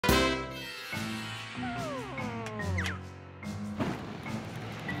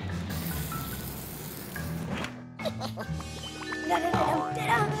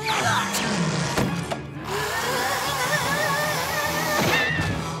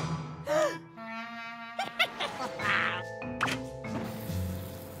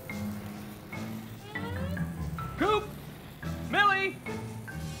Coop! Millie!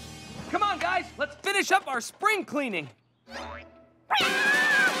 Come on, guys, let's finish up our spring cleaning.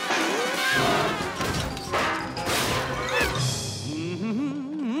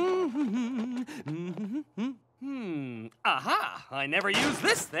 Aha! I never use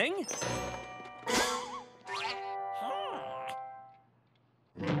this thing.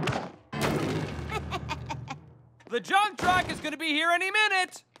 The junk truck is gonna be here any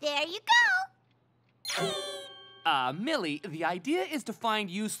minute. There you go. Millie, the idea is to find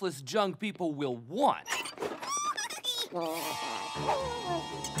useless junk people will want.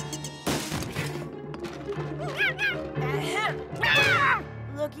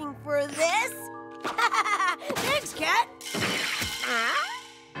 Looking for this? Thanks, Cat.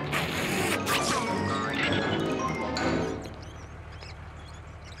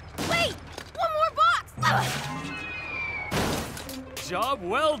 Wait! One more box! Job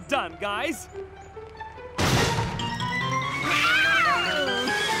well done, guys.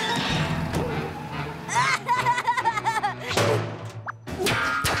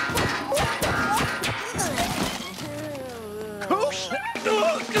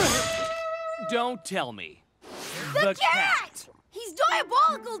 Don't tell me. The cat! He's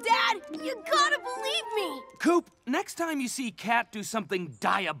diabolical, Dad! You gotta believe me! Coop, next time you see Cat do something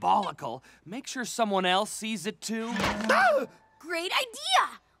diabolical, make sure someone else sees it too. Great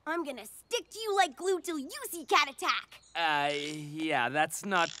idea! I'm gonna stick to you like glue till you see Cat attack. Yeah, that's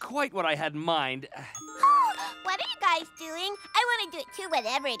not quite what I had in mind. What are you guys doing? I want to do it too,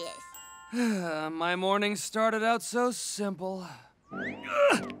 whatever it is. My morning started out so simple.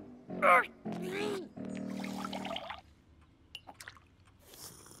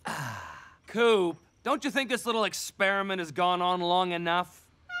 Coop, don't you think this little experiment has gone on long enough?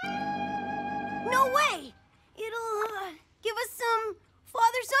 No way! It'll, give us some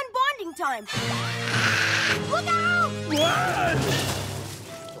father-son bonding time. Look out! What?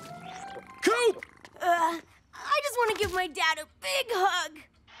 Coop! I just want to give my dad a big hug.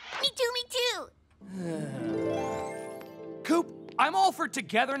 Me too. Coop, I'm all for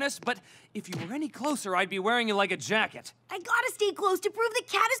togetherness, but if you were any closer, I'd be wearing you like a jacket. I gotta stay close to prove that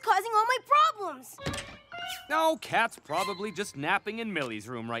Cat is causing all my problems. No, Cat's probably just napping in Millie's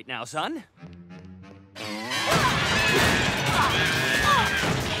room right now, son.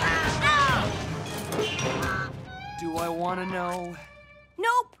 Do I want to know?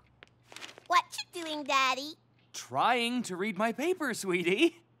 Nope. What you doing, Daddy? Trying to read my paper,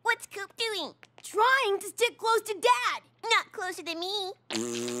 sweetie. What's Coop doing? Trying to stick close to Dad. Not closer to me.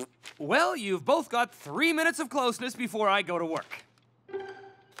 Well, you've both got 3 minutes of closeness before I go to work.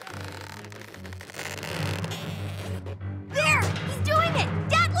 There! He's doing it!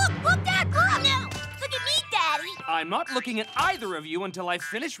 Dad, look! Look, Dad! Look! Oh, no! Look at me, Daddy! I'm not looking at either of you until I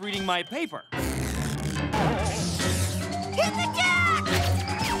finish reading my paper. Hit the jack!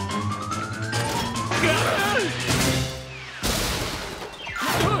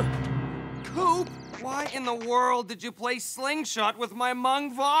 Coop, why in the world did you play slingshot with my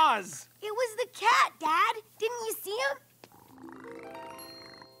mung vase? It was the cat, Dad. Didn't you see him?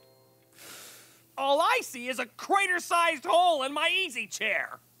 All I see is a crater-sized hole in my easy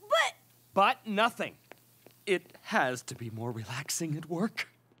chair. But nothing. It has to be more relaxing at work.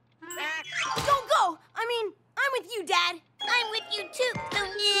 Don't go! I mean, I'm with you, Dad. I'm with you, too. So,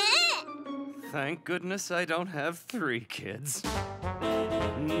 yeah. Thank goodness I don't have 3 kids.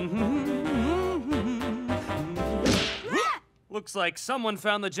 Looks like someone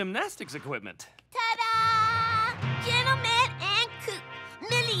found the gymnastics equipment. Ta-da! Gentlemen and Coop,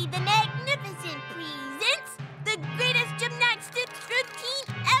 Millie the Magnificent presents the greatest gymnastics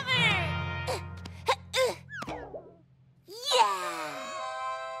routine ever! Yeah!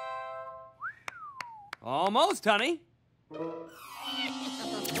 Almost, honey.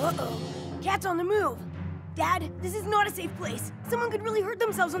 Uh-oh. Cat's on the move. Dad, this is not a safe place. Someone could really hurt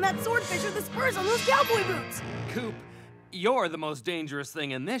themselves on that swordfish or the spurs on those cowboy boots. Coop, you're the most dangerous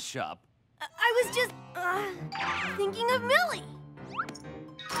thing in this shop. I was just, thinking of Millie.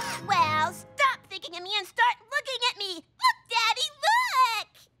 Well, stop thinking of me and start looking at me. Look, Daddy, look!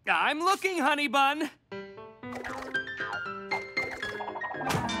 I'm looking, honey bun.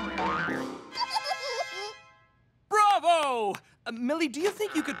 Bravo! Millie, do you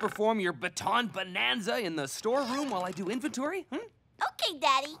think you could perform your baton bonanza in the storeroom while I do inventory? Okay,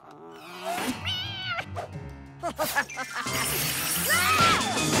 Daddy.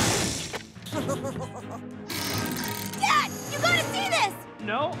 Dad, you gotta see this!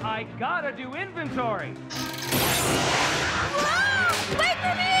 No, I gotta do inventory. Whoa! Wait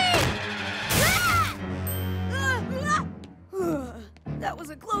for me! That was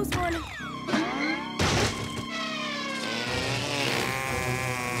a close one.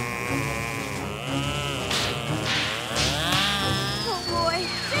 Oh boy.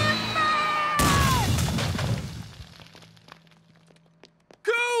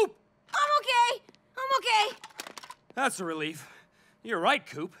 Coop! I'm okay. That's a relief. You're right,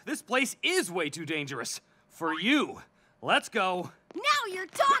 Coop. This place is way too dangerous. For you. Let's go. Now you're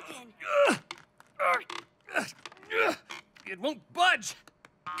talking. It won't budge.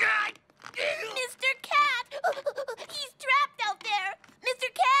 Mr. Cat! He's trapped out there! Mr.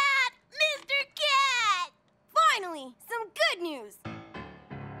 Cat! Mr. Cat! Finally, some good news.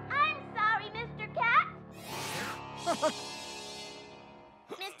 I'm sorry, Mr. Cat!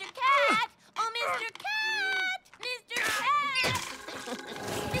 Mr. Cat! Oh, Mr. Cat! Mr. Cat!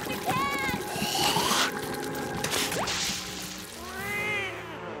 Mr. Cat!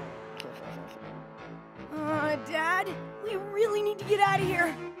 Dad, we really need to get out of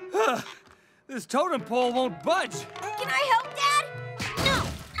here. This totem pole won't budge. Can I help, Dad? No,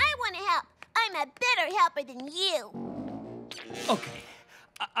 I want to help. I'm a better helper than you. Okay,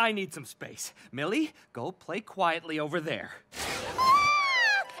 I need some space. Millie, go play quietly over there. A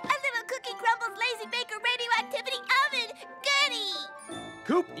little Cookie Crumble's Lazy Baker radioactivity oven! Goody!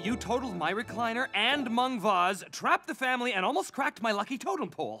 Coop, you totaled my recliner and Mung vase, trapped the family, and almost cracked my lucky totem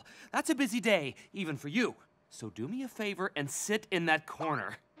pole. That's a busy day, even for you. So do me a favor and sit in that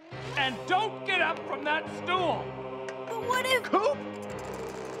corner. And don't get up from that stool! But what if... Coop!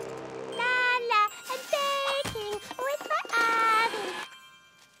 La la, I'm baking with my oven.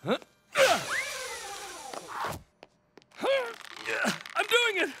 Huh? I'm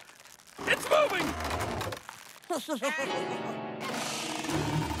doing it! It's moving!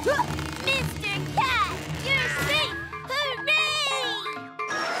 Mr. Cat, you're safe! Hooray!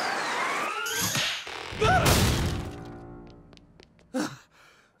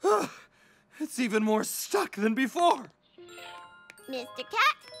 It's even more stuck than before. Mr.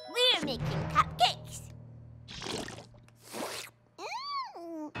 Cat, we're making cupcakes.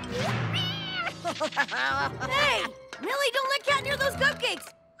 Hey! Millie, don't let Cat near those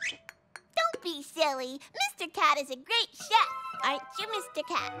cupcakes! Don't be silly. Mr. Cat is a great chef. Aren't you, Mr.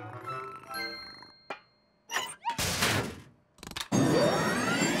 Cat?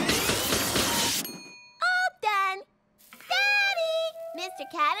 All done. Daddy! Mr.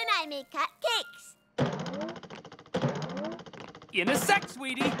 Cat and I make cupcakes. In a sec,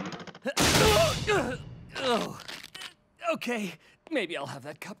 sweetie. Oh. Okay, maybe I'll have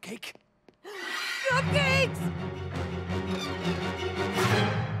that cupcake. Cupcakes!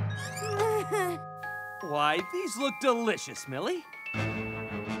 Why, these look delicious, Millie. Bad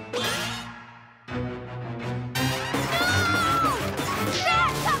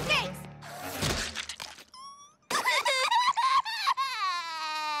cupcakes!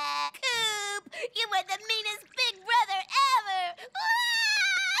 Coop, you were the meanest big brother ever!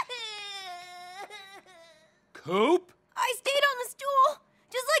 Coop? I stayed on the stool,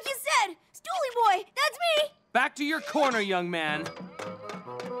 just like you said. Stoolie boy, that's me! Back to your corner, young man.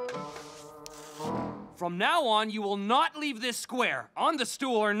 From now on, you will not leave this square, on the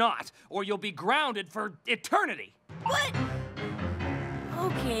stool or not, or you'll be grounded for eternity. But...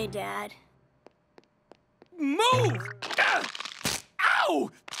 Okay, Dad. Move! Ow!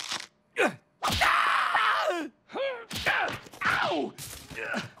 Ow!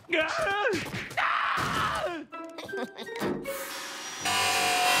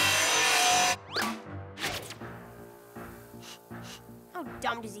 How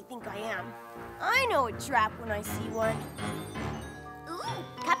dumb does he think I am? I know a trap when I see one. Ooh,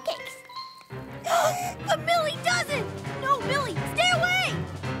 cupcakes. But Millie doesn't! No, Millie, stay away!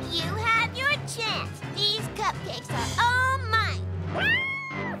 You had your chance. These cupcakes are all mine.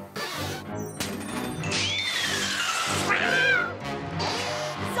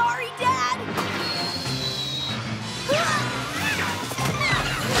 Sorry, Dad!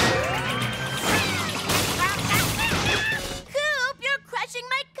 Coop, you're crushing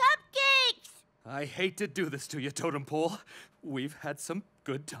my cupcakes. I hate to do this to you, Totem Pole. We've had some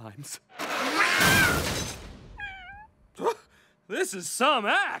good times. This is some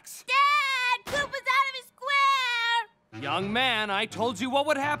axe! Dad, Coop is out of his square. Young man, I told you what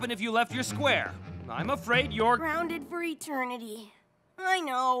would happen if you left your square. I'm afraid you're... Grounded for eternity. I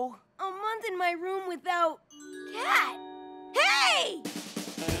know. A month in my room without... Cat! Hey!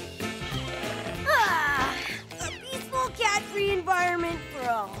 Ah, a peaceful cat-free environment for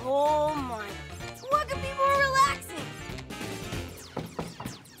a whole month. What could be more relaxing?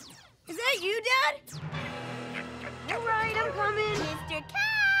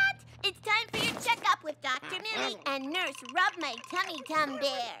 Dr. Millie and Nurse rub my tummy-tum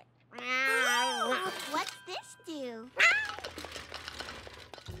bear. What's this do?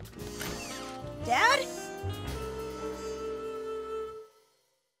 Dad?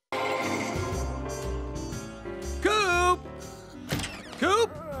 Coop! Coop!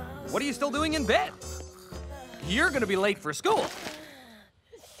 What are you still doing in bed? You're gonna be late for school.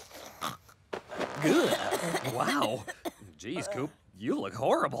 Good. Wow. Jeez, Coop, you look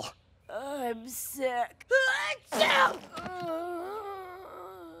horrible. I'm sick. What's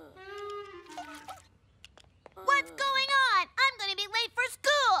going on? I'm gonna be late for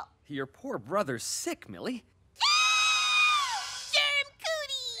school. Your poor brother's sick, Millie. Germ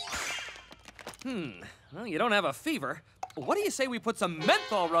cooties! Well, you don't have a fever. What do you say we put some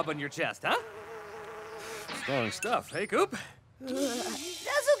menthol rub on your chest, huh? Strong stuff, hey, Coop? That's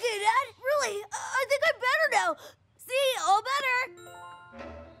okay, Dad. Really, I think I'm better now. See, all better.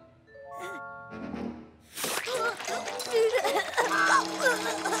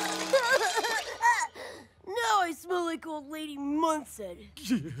 Now I smell like old lady Munson.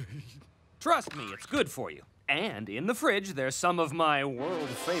 Trust me, it's good for you. And in the fridge, there's some of my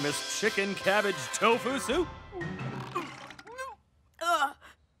world-famous chicken cabbage tofu soup.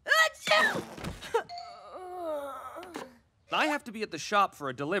 Achoo! I have to be at the shop for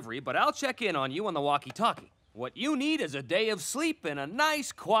a delivery, but I'll check in on you on the walkie-talkie. What you need is a day of sleep in a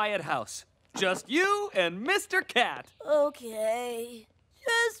nice, quiet house. Just you and Mr. Cat. Okay,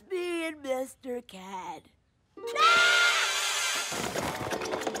 just me and Mr. Cat.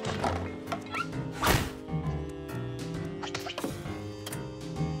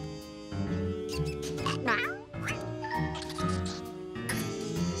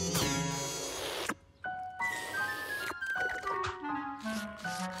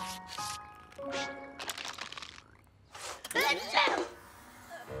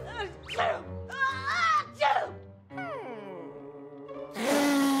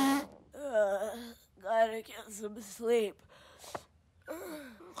 Gotta get some sleep.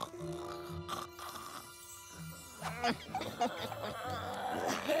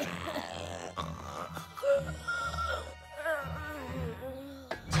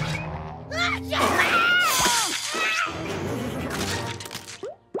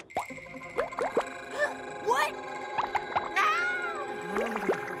 What?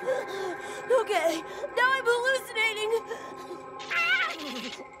 Okay, now I'm hallucinating.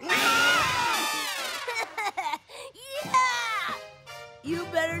 Yeah! You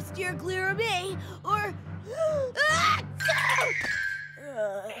better steer clear of me, or...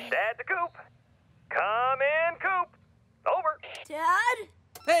 Dad to Coop. Come in, Coop. Over. Dad?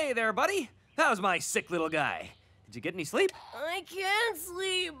 Hey there, buddy. How's my sick little guy? Did you get any sleep? I can't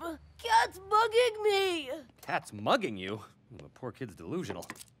sleep. Cat's bugging me. Cat's mugging you? The poor kid's delusional.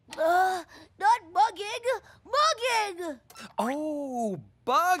 Not bugging. Mugging! Oh,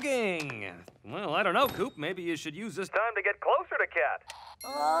 bugging. Well, I don't know, Coop. Maybe you should use this time to get closer to Cat.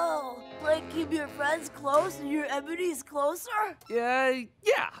 Oh, like keep your friends close and your enemies closer? Yeah.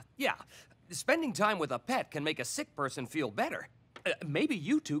 Spending time with a pet can make a sick person feel better. Maybe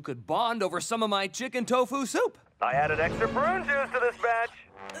you two could bond over some of my chicken tofu soup. I added extra prune juice to this batch.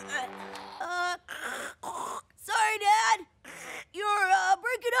 Sorry, Dad. You're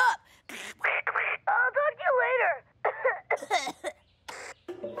breaking up. I'll talk to you later.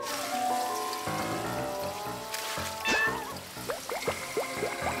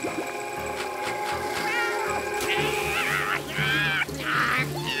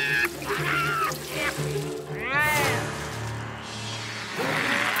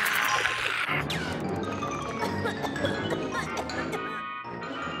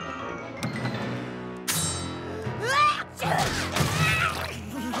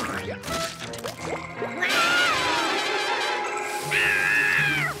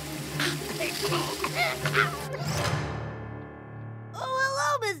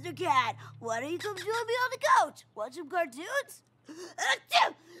 Cat, why don't you come join me on the couch? Watch some cartoons?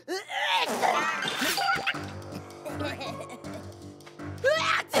 Cat! Hey!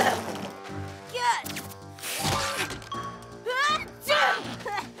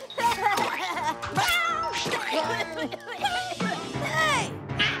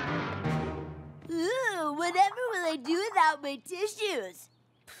 Ooh, whatever will I do without my tissues?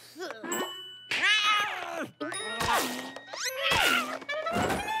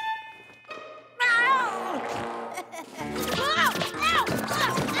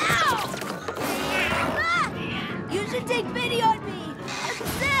 You should take pity on me. I'm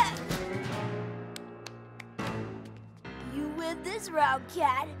sick. You win this round,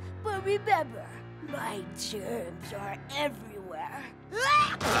 Cat. But remember, my germs are everywhere.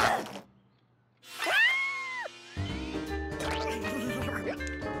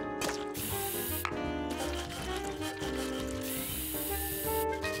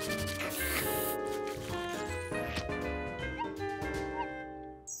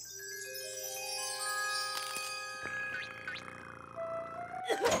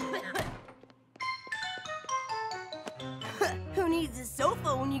 Who needs a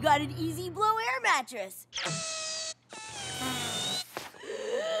sofa when you got an easy blow air mattress?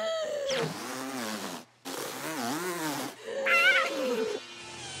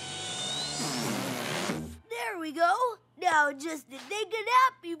 There we go. Now just to take a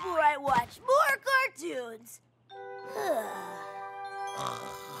nap before I watch more cartoons.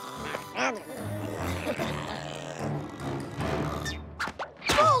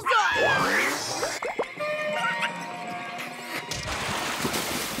 Bullseye!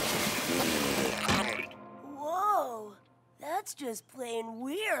 Whoa, that's just plain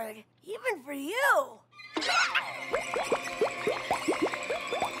weird, even for you.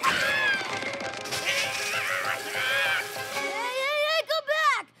 Hey, come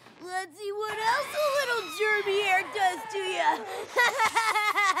back! Let's see what else a little germy air does to you.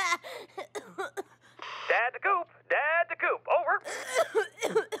 Dad to Coop! Dad to Coop! Over!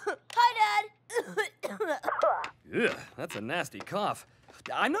 Hi, Dad. Ugh, that's a nasty cough.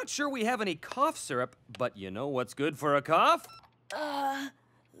 I'm not sure we have any cough syrup, but you know what's good for a cough?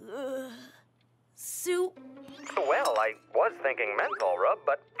 Soup. Well, I was thinking menthol rub,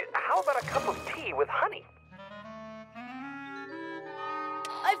 but how about a cup of tea with honey?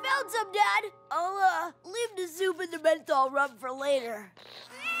 I found some, Dad. I'll leave the soup and the menthol rub for later.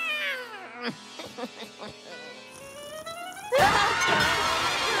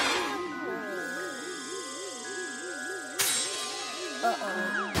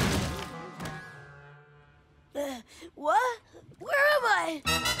 Uh-oh. What? Where am I?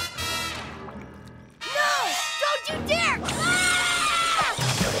 No! Don't you dare! Ah!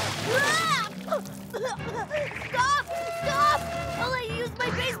 Ah! Stop! Stop! I'll let you use my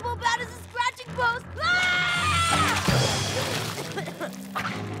baseball bat as a scratching post. Ah!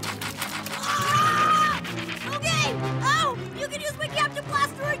 Ah! Okay! Oh! You can use my Captain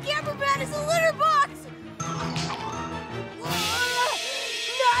Blaster and cameraman as a litter box!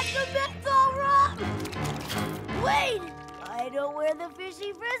 Not the menthol rub! Wait! I know where the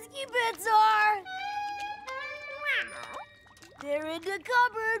fishy frisky bits are! They're in the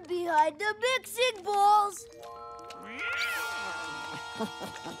cupboard behind the mixing bowls.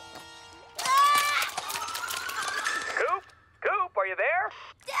 Coop? Coop, are you there?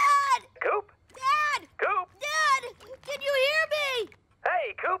 Dad! Coop? Dad! Coop? Dad! Can you hear me?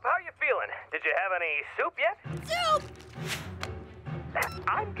 Hey, Coop, how you feeling? Did you have any soup yet? Soup!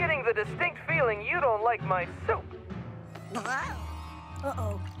 I'm getting the distinct feeling you don't like my soup.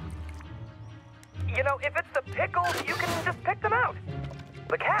 Uh-oh. You know, if it's the pickles, you can just pick them out.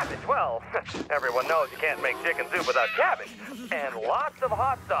 The cabbage, well, everyone knows you can't make chicken soup without cabbage. And lots of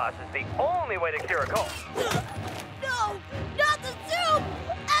hot sauce is the only way to cure a cold. No! Not the soup!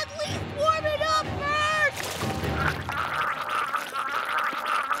 At least warm it up first!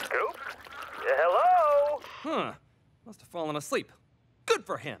 Coop? Hello? Huh. Must have fallen asleep. Good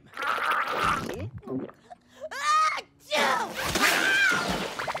for him.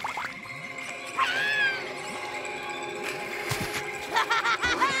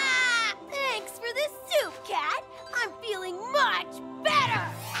 Thanks for the soup, Cat. I'm feeling much better.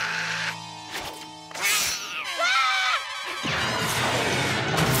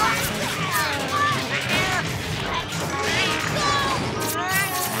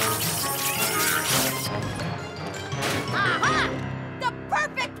 Aha! The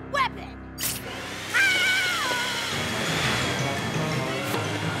perfect weapon!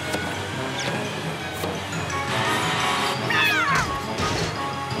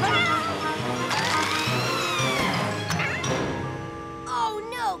 Oh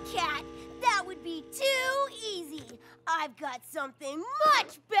no, Cat! That would be too easy. I've got something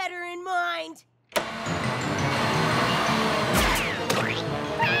much better in mind.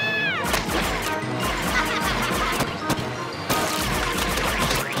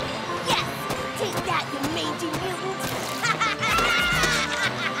 Yes! Take that, you mangy mutant!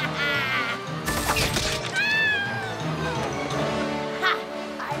 Ha!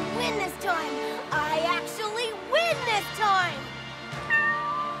 I win this time! I actually win this time!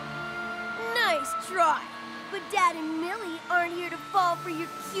 Nice try. But Dad and Millie aren't here to fall for your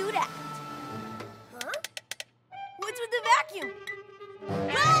cute act. Huh? What's with the vacuum?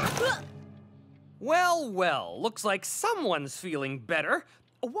 Well, well, looks like someone's feeling better.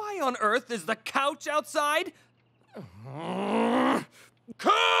 Why on earth is the couch outside?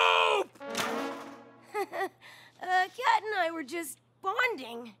 Coop! Cat and I were just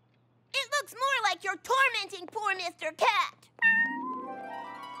bonding. It looks more like you're tormenting poor Mr. Cat.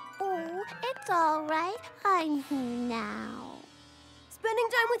 Oh, it's all right. I'm here now. Spending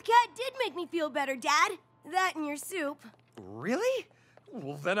time with Cat did make me feel better, Dad. That and your soup. Really?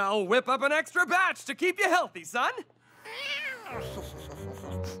 Well, then I'll whip up an extra batch to keep you healthy, son.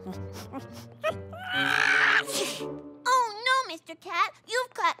 Oh, no, Mr. Cat.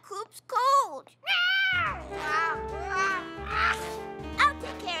 You've caught Coop's cold. I'll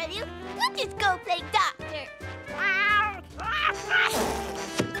take care of you. You just go play doctor.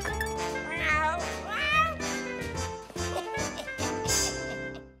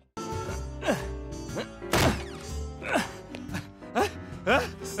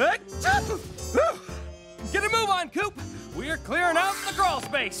 Get a move on, Coop. We're clearing out the crawl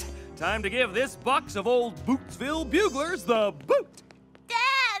space. Time to give this box of old Bootsville buglers the boot.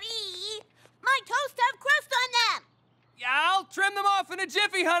 Daddy! My toast have crust on them! Yeah, I'll trim them off in a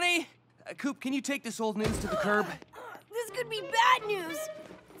jiffy, honey. Coop, can you take this old news to the curb? This could be bad news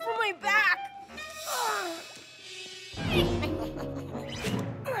for my back.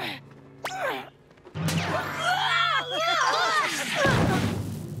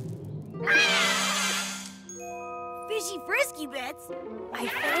 Fishy frisky bits. I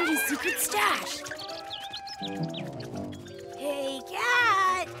found his secret stash. Hey,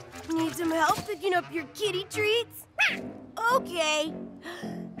 cat. Need some help picking up your kitty treats? Okay.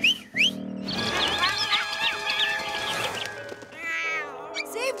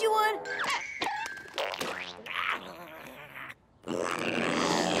 Saved you one.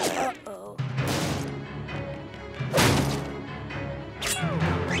 Uh-oh.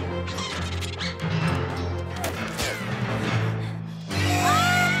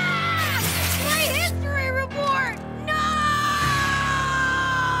 My history report! No!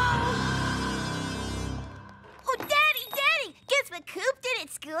 Oh, Daddy! Guess what Coop did at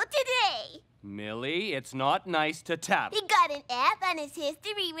school today? Millie, it's not nice to tap. He got an F on his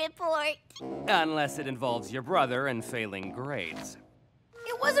history report. Unless it involves your brother and failing grades.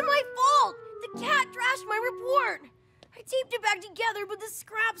 It wasn't my fault! The cat trashed my report! I taped it back together, but the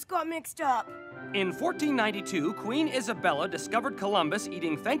scraps got mixed up. In 1492, Queen Isabella discovered Columbus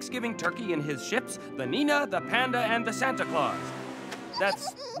eating Thanksgiving turkey in his ships, the Nina, the Panda, and the Santa Claus.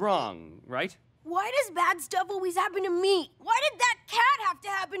 That's wrong, right? Why does bad stuff always happen to me? Why did that cat have to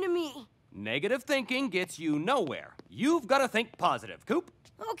happen to me? Negative thinking gets you nowhere. You've got to think positive, Coop.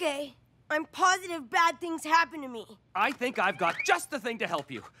 Okay, I'm positive bad things happen to me. I think I've got just the thing to help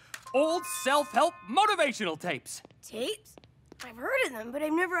you. Old self-help motivational tapes. Tapes? I've heard of them, but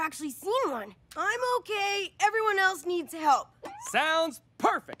I've never actually seen one. I'm okay. Everyone else needs help. Sounds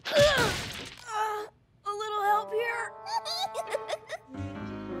perfect. A little help here?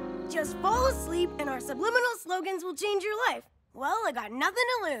 Just fall asleep and our subliminal slogans will change your life. Well, I got nothing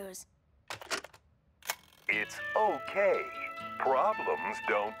to lose. It's okay. Problems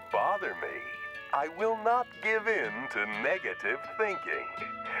don't bother me. I will not give in to negative thinking.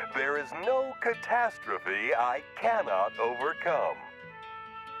 There is no catastrophe I cannot overcome.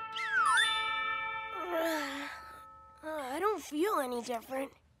 I don't feel any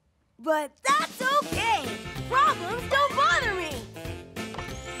different. But that's okay. Problems don't bother me.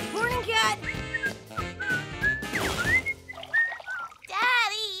 Morning, cat.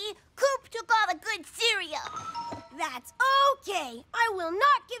 Daddy! Coop took all the good cereal. That's okay. I will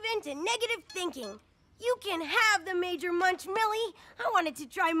not give in to negative thinking. You can have the Major Munch, Millie. I wanted to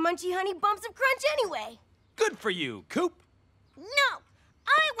try Munchy Honey Bumps of Crunch anyway. Good for you, Coop. No!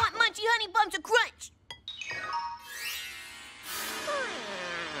 I want Munchy Honey Bumps of Crunch!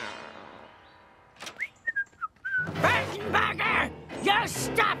 Burtonburger! You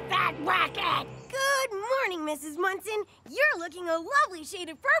stop that racket! Good morning, Mrs. Munson. You're looking a lovely shade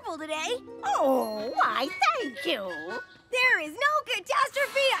of purple today. Oh, why, thank you. There is no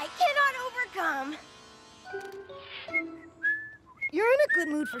catastrophe I cannot overcome. You're in a good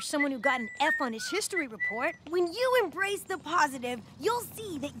mood for someone who got an F on his history report. When you embrace the positive, you'll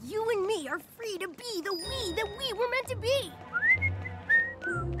see that you and me are free to be the we that we were meant to be.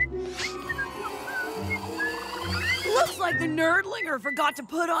 Looks like the nerdlinger forgot to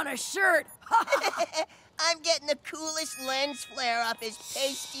put on a shirt. I'm getting the coolest lens flare off his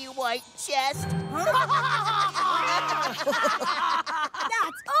pasty white chest. That's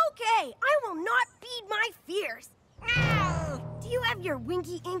okay. I will not feed my fears. Do you have your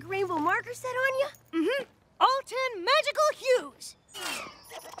Winky Ink Rainbow marker set on you? Mm-hmm. All 10 magical hues.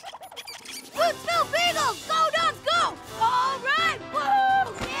 Bootsville Beagles! Go, dogs, go! All right!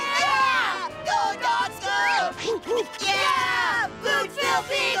 Woo! Yeah! Go, dogs, go! Yeah! Bootsville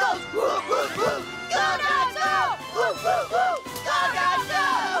Beagles! Woo, woo, woo! Go, dogs, go! Woo, woo, woo! Go, dogs, go!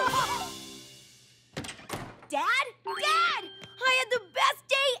 Dad? Dad! I had the best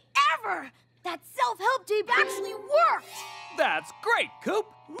day ever! That self-help tape actually worked! That's great, Coop.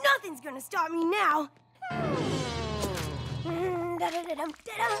 Nothing's gonna stop me now.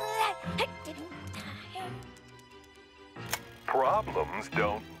 Problems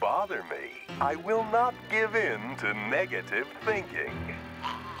don't bother me. I will not give in to negative thinking.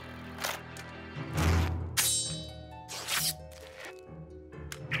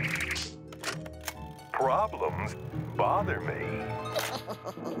 Problems bother me.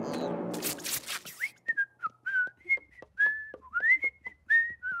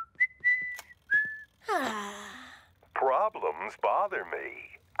 Problems bother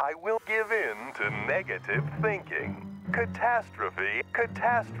me. I will give in to negative thinking. Catastrophe,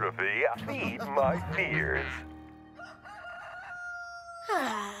 feed my fears.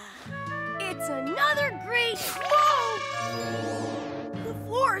 It's another great smoke! The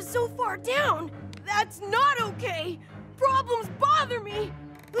floor is so far down. That's not okay. Problems bother me.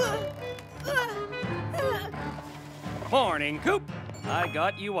 Morning, Coop. I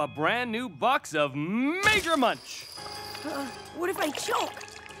got you a brand new box of Major Munch. What if I choke?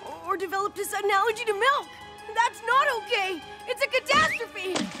 Or develop a sudden allergy to milk? That's not okay. It's a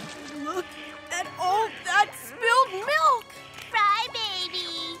catastrophe. Look at all that spilled milk. Cry,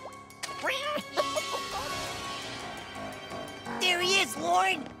 baby. There he is,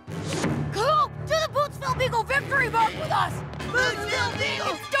 Lauren. Coop, to the Bootsville Beagle victory mark with us. Bootsville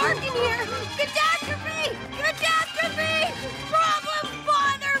Beagle! It's dark in here. Catastrophe! Catastrophe! Problems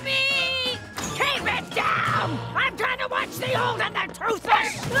bother me. Keep it down! I'm trying to watch the old and the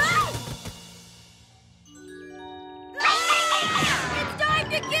toothless! It's time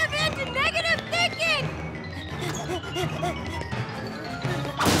to give in to negative thinking!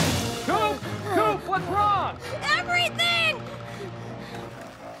 Coop! Coop, what's wrong? Everything!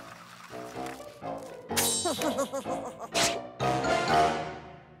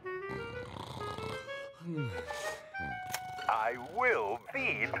 I will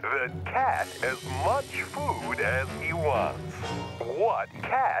feed the cat as much food as he wants. What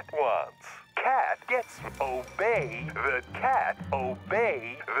cat wants? Cat gets obey the cat,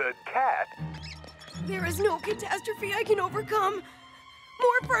 obey the cat. There is no catastrophe I can overcome.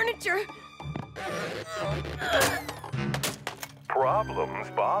 More furniture. Problems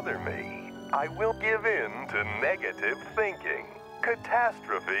bother me. I will give in to negative thinking.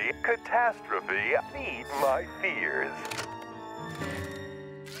 Catastrophe, feed my fears.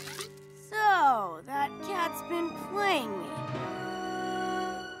 So, that cat's been playing me.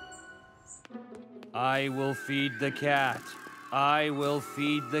 I will feed the cat. I will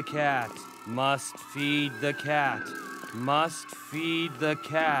feed the cat. Must feed the cat. Must feed the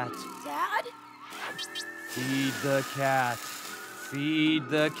cat. Dad? Feed the cat. Feed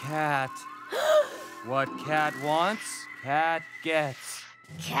the cat. What cat wants, cat gets.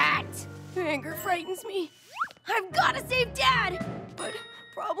 Cat! Anger frightens me. I've got to save Dad! But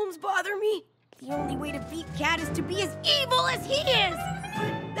problems bother me. The only way to beat Cat is to be as evil as he is!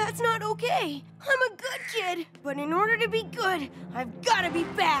 But that's not okay. I'm a good kid. But in order to be good, I've got to be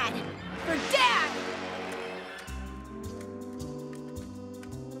bad. For Dad!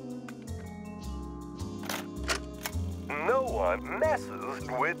 No one messes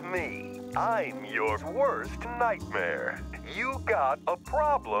with me. I'm your worst nightmare. You got a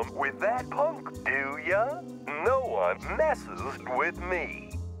problem with that punk, do ya? No one messes with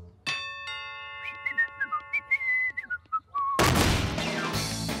me.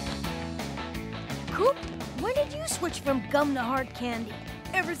 Coop, when did you switch from gum to hard candy?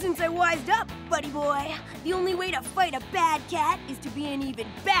 Ever since I wised up, buddy boy, the only way to fight a bad cat is to be an even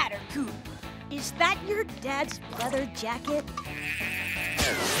badder Coop. Is that your dad's leather jacket?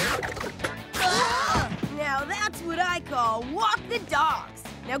 Now that's what I call walk the dogs.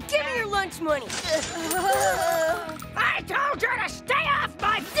 Now give me your lunch money. I told you to stay off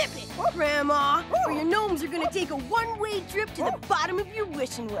my... Zip it, Grandma, or your gnomes are gonna take a one-way trip to the bottom of your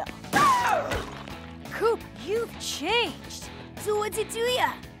wishing well. Coop, you've changed. So what's it to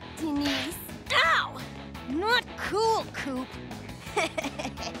ya, Denise? Ow! Not cool, Coop.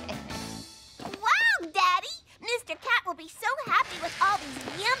 Wow, Daddy! Mr. Cat will be so happy with all these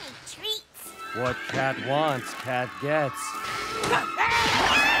yummy treats. What cat wants, cat gets.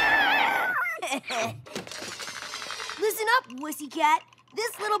 Listen up, wussy cat.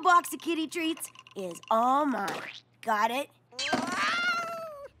 This little box of kitty treats is all mine. Got it?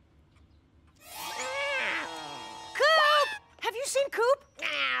 Coop! Have you seen Coop?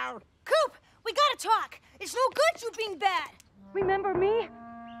 Coop, we gotta talk. It's no good you being bad. Remember me,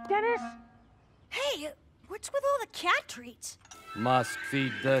 Dennis? Hey, what's with all the cat treats? Must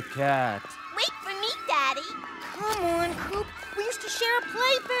feed the cat. Wait for me, Daddy. Come on, Coop. We used to share a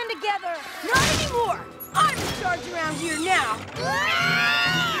playpen together. Not anymore! I'm in charge around here now.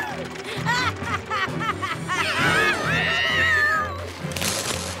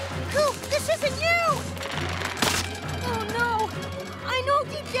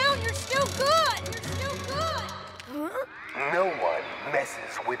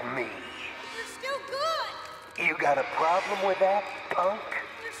 with me. You're still good. You got a problem with that, punk?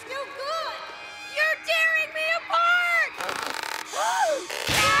 You're still good. You're tearing me apart!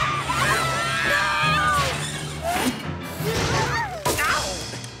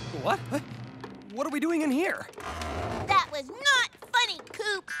 What? What are we doing in here? That was not funny,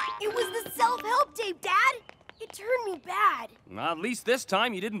 Coop. It was the self-help tape, Dad. It turned me bad. At least this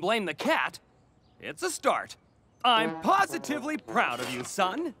time you didn't blame the cat. It's a start. I'm positively proud of you,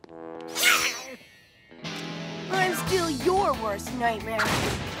 son. I'm still your worst nightmare.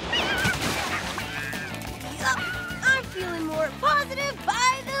 I'm feeling more positive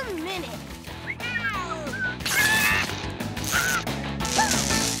by the minute.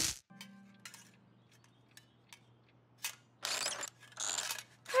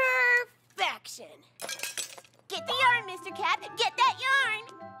 Perfection. Get the yarn, Mr. Cat. Get that yarn.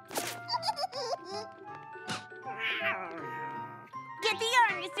 Get the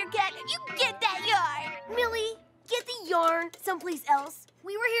yarn, Mr. Cat. You get that yarn. Millie, get the yarn someplace else.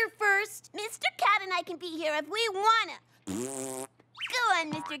 We were here first. Mr. Cat and I can be here if we wanna. Go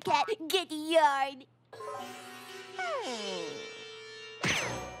on, Mr. Cat. Get the yarn.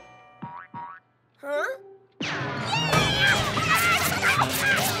 Huh?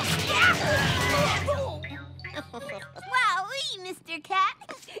 Wowee, Mr. Cat.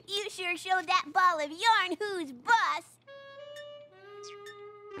 You sure showed that ball of yarn who's boss.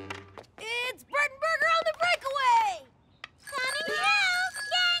 It's Burtonburger on the breakaway! Coming through!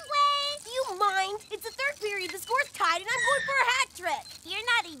 Gangway! Do you mind? It's the third period, the score's tied, and I'm going for a hat trick. You're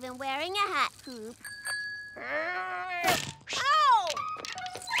not even wearing a hat, Coop. Ow!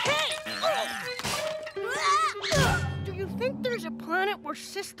 Hey! Do you think there's a planet where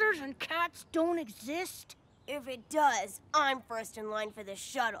sisters and cats don't exist? If it does, I'm first in line for the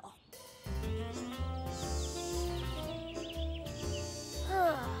shuttle.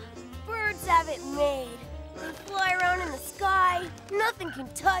 Birds have it made. They fly around in the sky. Nothing can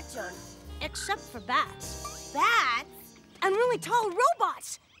touch them. Except for bats. Bats? And really tall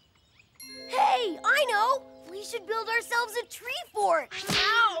robots. Hey, I know! We should build ourselves a tree fort.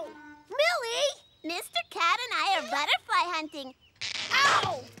 Ow! Millie! Mr. Cat and I are butterfly hunting.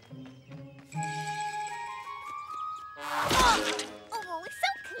 Ow! Oh, so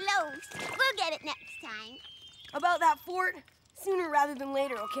close. We'll get it next time. About that fort, sooner rather than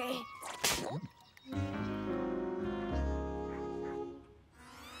later, okay?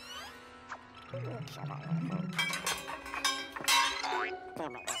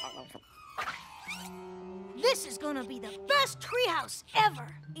 This is gonna be the best treehouse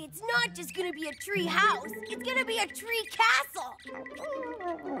ever. It's not just gonna be a tree house, it's gonna be a tree castle.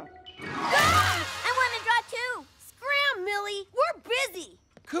 I want to draw too. Scram, Millie, we're busy.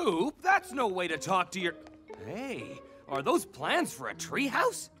 Coop, that's no way to talk to your... Hey, are those plans for a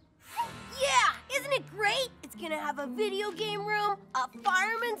treehouse? Yeah, isn't it great? It's gonna have a video game room, a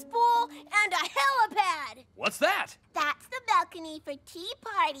fireman's pool, and a helipad. What's that? That's the balcony for tea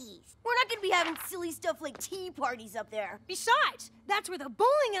parties. We're not gonna be having silly stuff like tea parties up there. Besides, that's where the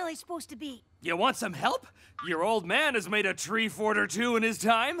bowling alley's supposed to be. You want some help? Your old man has made a tree fort or two in his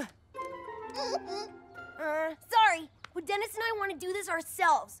time. Sorry, but Dennis and I want to do this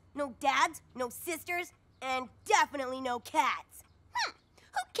ourselves. No dads, no sisters, and definitely no cats.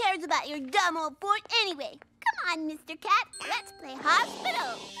 Who cares about your dumb old fort anyway? Come on, Mr. Cat. Let's play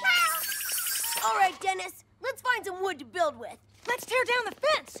hospital. All right, Dennis, let's find some wood to build with. Let's tear down the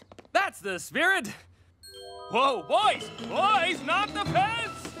fence. That's the spirit. Whoa, boys! Boys, not the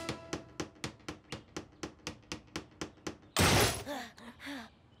fence!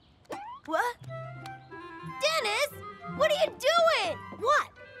 What? Dennis, what are you doing? What?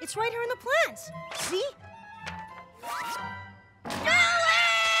 It's right here in the plans. See? Millie!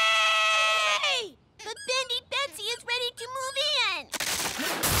 But Bendy Betsy is ready to move in.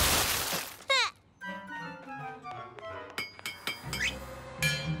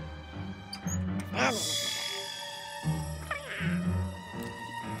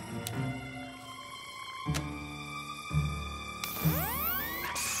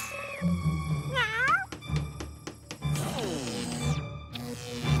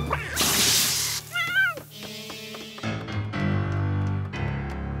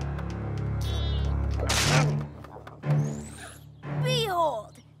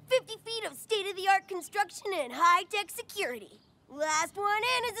 Behold, 50 feet of state-of-the-art construction and high-tech security. Last one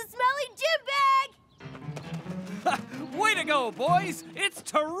in is a smelly gym bag. Way to go, boys! It's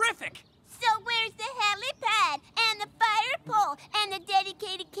terrific! So where's the helipad and the fire pole and the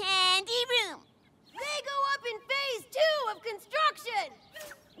dedicated candy room? They go up in phase 2 of construction.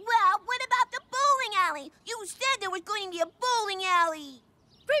 Well, what about the bowling alley? You said there was going to be a bowling alley.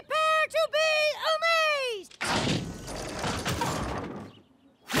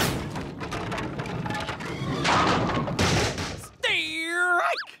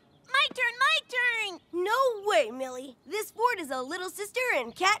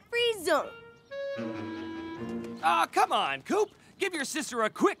 and cat-free zone. Aw, come on, Coop. Give your sister a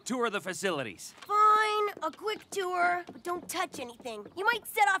quick tour of the facilities. Fine, a quick tour, but don't touch anything. You might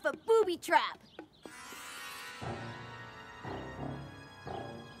set off a booby trap.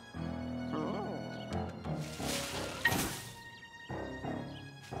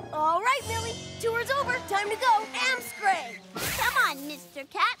 All right, Millie, tour's over. Time to go. Amscray. Come on, Mr.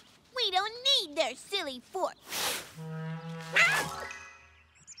 Cat. We don't need their silly fork.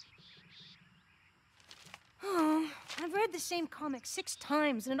 I've read the same comic 6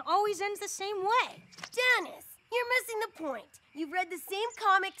 times, and it always ends the same way. Dennis, you're missing the point. You've read the same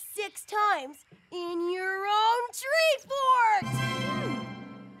comic 6 times in your own tree fort!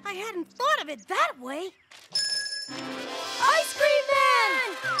 I hadn't thought of it that way. Ice Cream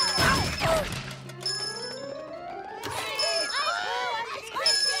Man!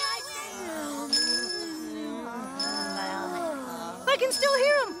 I can still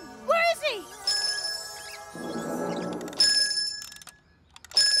hear him. Where is he?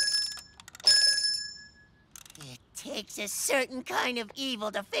 It takes a certain kind of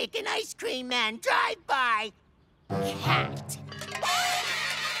evil to fake an ice cream man drive-by. Cat.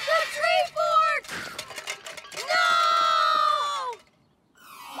 The tree fort! No!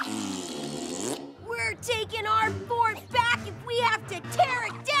 We're taking our fort back if we have to tear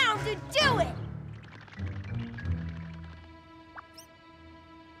it down to do it!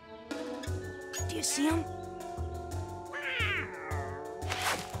 Do you see him?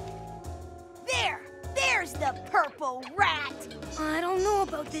 There's the purple rat! I don't know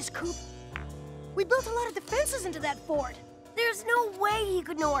about this, Coop. We built a lot of defenses into that fort. There's no way he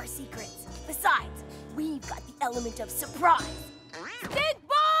could know our secrets. Besides, we've got the element of surprise. Stink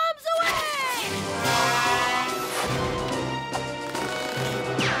bombs away!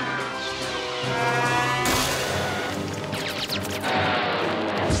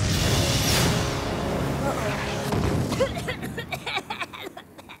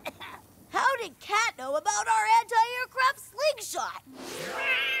 How did Cat know about our anti-aircraft slingshot?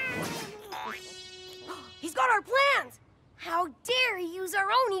 He's got our plans! How dare he use our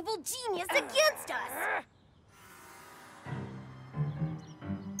own evil genius against us!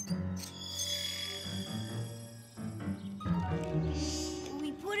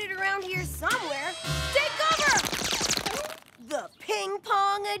 We put it around here somewhere. Take cover! The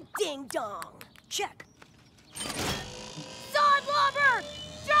ping-pong-a-ding-dong. Check. Sod lobber!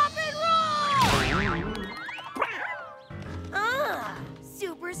 Drop and roll! Ah,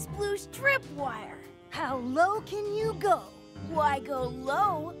 super sploosh tripwire. How low can you go? Why go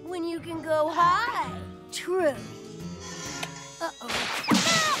low when you can go high? True. Uh-oh.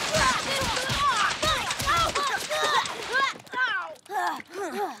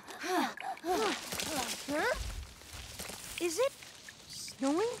 Huh? Is it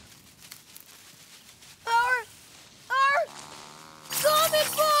snowing? Our comic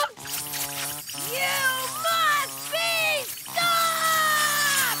book! You must be stopped!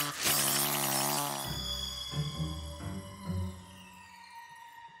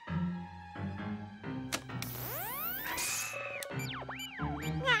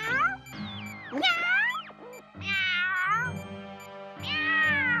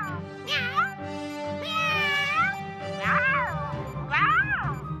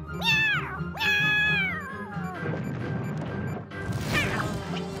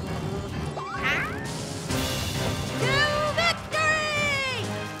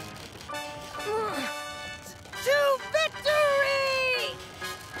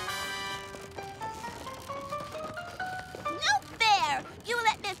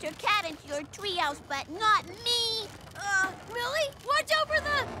 Treehouse, but not me. Millie, watch out for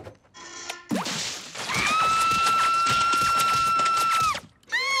the...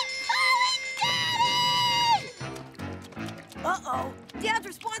 I'm calling Daddy! Uh-oh. Dad's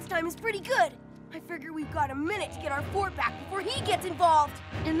response time is pretty good. I figure we've got a minute to get our fort back before he gets involved.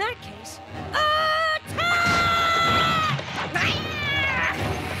 In that case,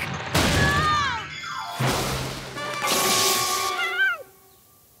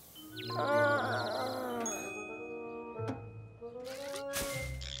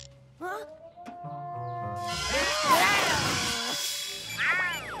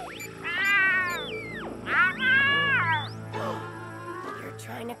 You're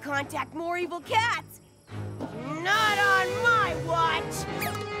trying to contact more evil cats. Not on my watch.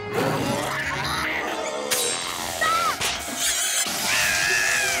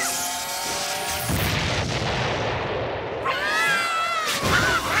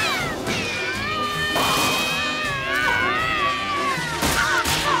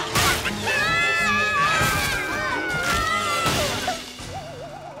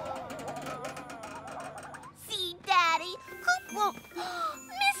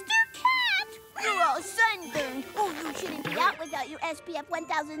 SPF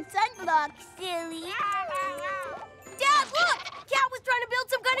 1000 sunblock, silly. Dad, look! Cat was trying to build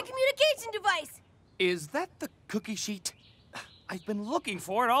some kind of communication device. Is that the cookie sheet? I've been looking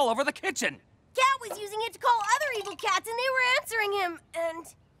for it all over the kitchen. Cat was using it to call other evil cats, and they were answering him,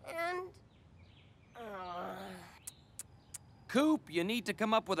 Coop, you need to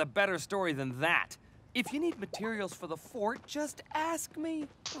come up with a better story than that. If you need materials for the fort, just ask me.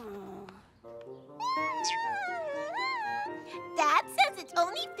 Dad says it's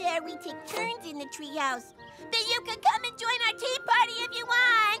only fair we take turns in the treehouse. But you can come and join our tea party if you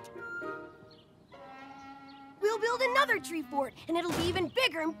want. We'll build another tree fort, and it'll be even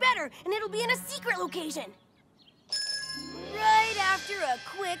bigger and better, and it'll be in a secret location. Right after a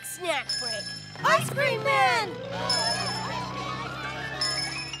quick snack break. Ice Cream Man!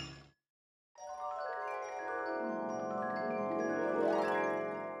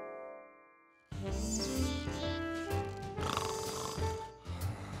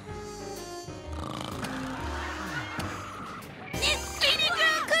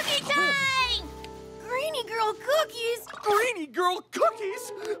 Greenie Girl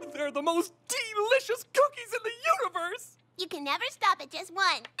cookies? They're the most delicious cookies in the universe! You can never stop at just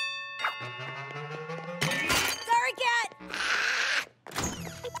one. Sorry, Cat!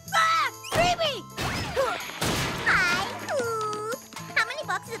 Ah! Creepy! Hi, Coop. How many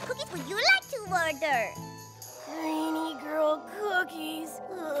boxes of cookies would you like to order? Greenie Girl cookies.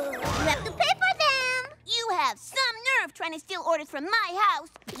 Ugh. You have to pay for them. You have some nerve trying to steal orders from my house.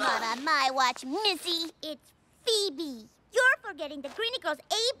 Not on my watch, Missy. It's Phoebe. You're forgetting the Greenie Girl's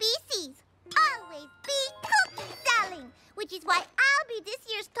ABCs. Always be cookie selling, which is why I'll be this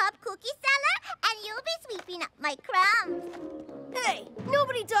year's top cookie seller, and you'll be sweeping up my crumbs. Hey,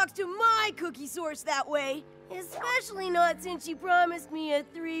 nobody talks to my cookie source that way. Especially not since she promised me a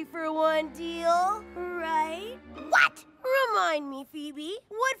 3-for-1 deal, right? What? Remind me, Phoebe,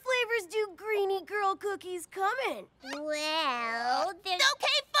 what flavors do Greenie Girl cookies come in? Well, there's...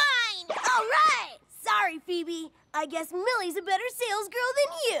 Okay, fine! All right! Sorry, Phoebe. I guess Millie's a better sales girl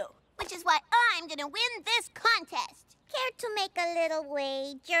than you. Which is why I'm gonna win this contest. Care to make a little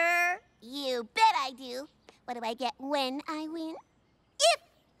wager? You bet I do. What do I get when I win? If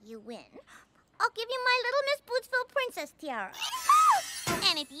you win, I'll give you my little Miss Bootsville princess tiara.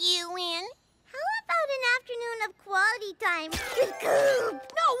 And if you win, how about an afternoon of quality time with Coop?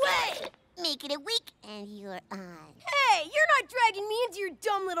 No way! Make it a week and you're on. Hey, you're not dragging me into your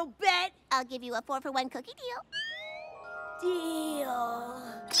dumb little bet. I'll give you a 4-for-1 cookie deal. Deal.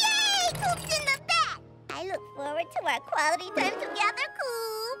 Yay! Coop's in the bet! I look forward to our quality time together,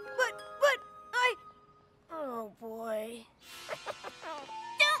 Coop. But oh boy.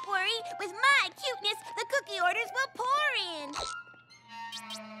 Don't worry, with my cuteness, the cookie orders will pour in.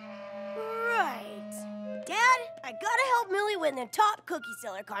 Right. Dad, I gotta help Millie win the top cookie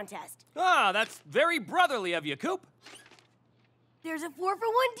seller contest. Ah, that's very brotherly of you, Coop. There's a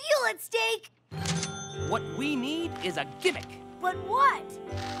 4-for-1 deal at stake. What we need is a gimmick. But what?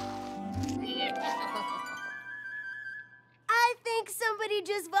 I think somebody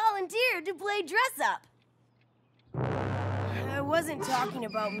just volunteered to play dress up. I wasn't talking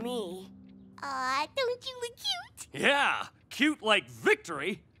about me. Aw, don't you look cute? Yeah, cute like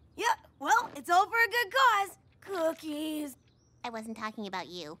victory. Yep, well, it's all for a good cause. Cookies. I wasn't talking about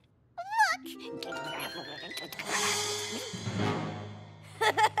you. Look!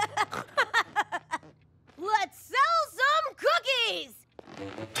 Let's sell some cookies!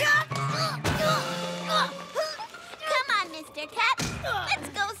 Come on, Mr. Cat. Let's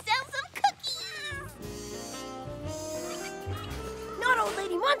go sell some cookies. Not old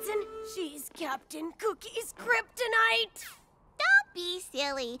lady Munson. She's Captain Cookie's kryptonite. Don't be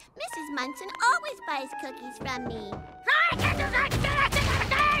silly. Mrs. Munson always buys cookies from me.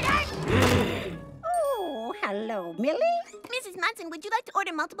 Oh, hello, Millie. Mrs. Munson, would you like to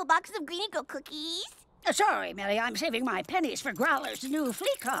order multiple boxes of Greenie Girl cookies? Sorry, Millie, I'm saving my pennies for Growler's new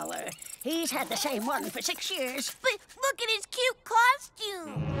flea collar. He's had the same one for 6 years. But look at his cute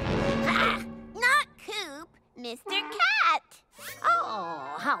costume. Ah, not Coop, Mr. Cat.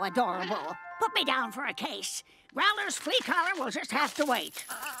 Oh, how adorable. Put me down for a case. Growler's flea collar will just have to wait.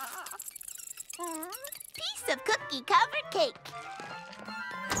 Piece of cookie-covered cake.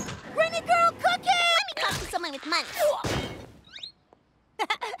 Greenie Girl cookie! Let me talk to someone with money.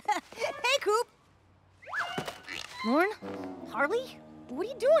 Hey, Coop. Lorne? Harley? What are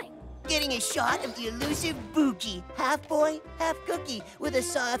you doing? Getting a shot of the elusive Bookie, half boy, half cookie, with a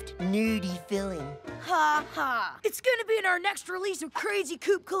soft, nudie filling. Ha ha. It's gonna be in our next release of Crazy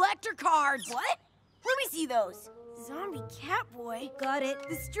Coop collector cards. What? Let me see those. Zombie cat boy. Got it.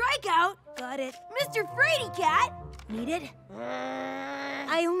 The strikeout. Got it. Mr. Fraidy cat. Need it?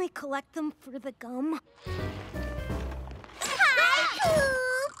 I only collect them for the gum. Hi,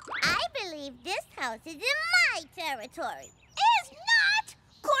 Coop! I believe this house is in my territory. It's not!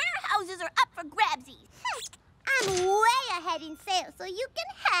 Corner houses are up for grabsies. I'm way ahead in sales, so you can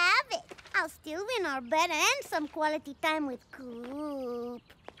have it. I'll still win our bet and some quality time with Coop.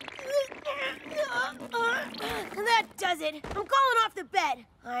 That does it. I'm calling off the bet.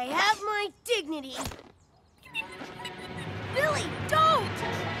 I have my dignity. Millie, don't!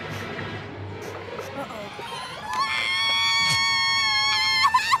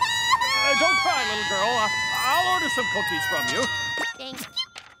 Don't cry, little girl. I'll order some cookies from you. Thank you.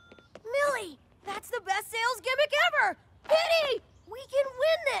 Millie, that's the best sales gimmick ever! Penny, we can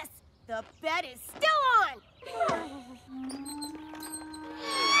win this! The bet is still on!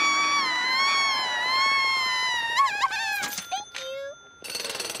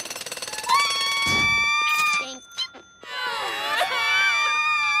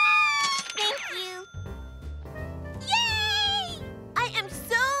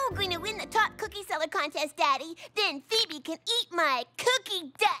 Contest, Daddy. Then Phoebe can eat my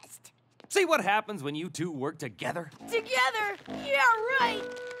cookie dust. See what happens when you two work together? Together? Yeah, right.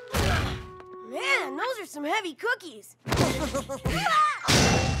 Man, those are some heavy cookies. Here,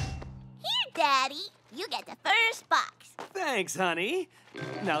 Daddy. You get the first box. Thanks, honey.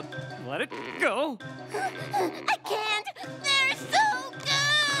 Now, let it go. I can't. They're so good.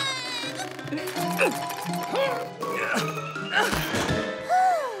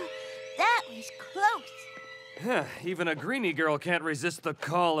 That was close. Even a greenie girl can't resist the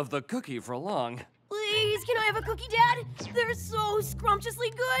call of the cookie for long. Please, can I have a cookie, Dad? They're so scrumptiously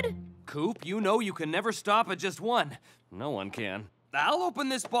good. Coop, you know you can never stop at just one. No one can. I'll open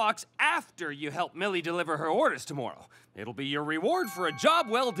this box after you help Millie deliver her orders tomorrow. It'll be your reward for a job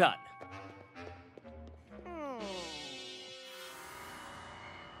well done.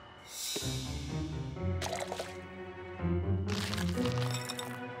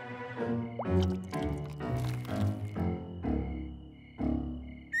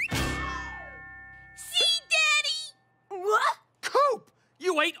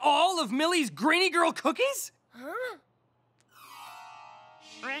 You ate all of Millie's Greenie Girl cookies? Huh?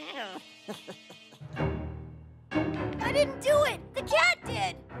 I didn't do it! The cat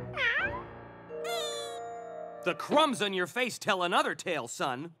did! The crumbs on your face tell another tale,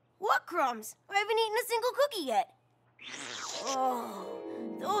 son. What crumbs? I haven't eaten a single cookie yet. Oh,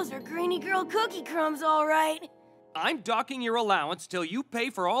 those are Greenie Girl cookie crumbs, all right. I'm docking your allowance till you pay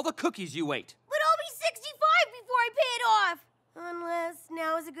for all the cookies you ate. But I'll be 65 before I pay it off. Unless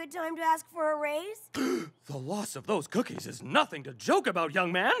now is a good time to ask for a raise? The loss of those cookies is nothing to joke about,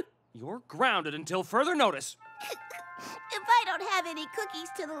 young man. You're grounded until further notice. If I don't have any cookies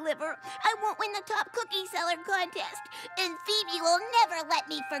to deliver, I won't win the top cookie seller contest. And Phoebe will never let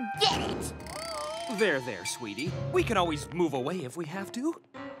me forget it. There, sweetie. We can always move away if we have to.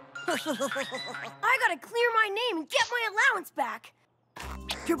 I gotta clear my name and get my allowance back.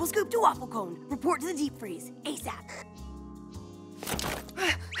 Triple scoop to waffle cone. Report to the deep freeze. ASAP.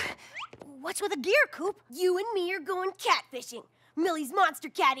 What's with the gear, Coop? You and me are going catfishing. Millie's monster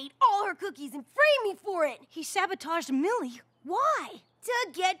cat ate all her cookies and framed me for it. He sabotaged Millie. Why?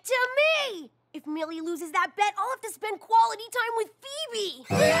 To get to me. If Millie loses that bet, I'll have to spend quality time with Phoebe.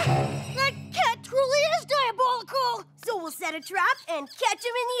 That cat truly is diabolical. So we'll set a trap and catch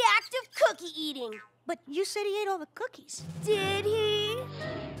him in the act of cookie eating. But you said he ate all the cookies. Did he?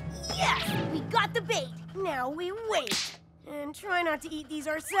 Yes, we got the bait. Now we wait. And try not to eat these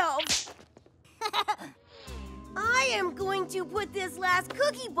ourselves. I am going to put this last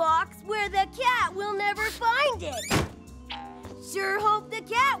cookie box where the cat will never find it. Sure hope the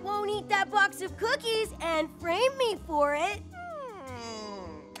cat won't eat that box of cookies and frame me for it.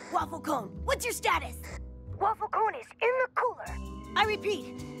 Waffle cone, what's your status? Waffle cone is in the cooler. I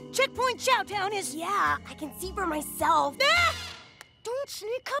repeat, checkpoint Chowtown is... Yeah, I can see for myself. Ah! Don't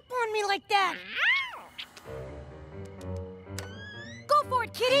sneak up on me like that. Go for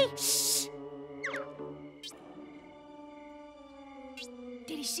it, kitty! Shh!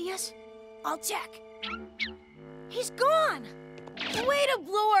 Did he see us? I'll check. He's gone! Way to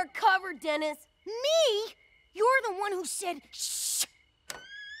blow our cover, Dennis. Me? You're the one who said shh!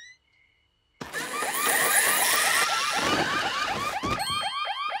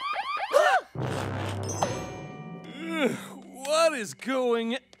 What is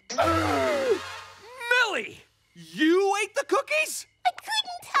going... Millie! You ate the cookies? I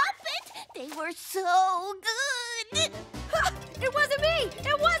couldn't help it. They were so good. It wasn't me!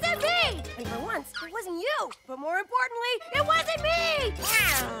 It wasn't me! And for once, it wasn't you. but more importantly, it wasn't me!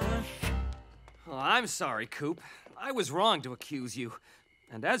 Oh, I'm sorry, Coop. I was wrong to accuse you.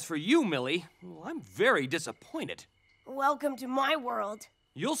 And as for you, Millie, well, I'm very disappointed. Welcome to my world.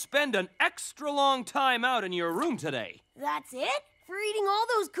 You'll spend an extra long time out in your room today. That's it? For eating all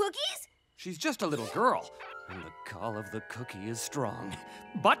those cookies? She's just a little girl, and the call of the cookie is strong.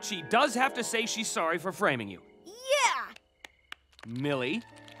 But she does have to say she's sorry for framing you. Yeah! Millie?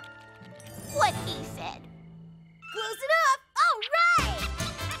 What he said. Close enough! All right!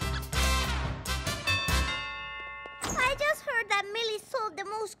 I just heard that Millie sold the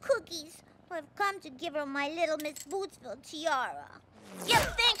most cookies. I've come to give her my little Miss Bootsville tiara.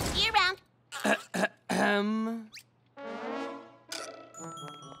 Yep, thanks. See you around.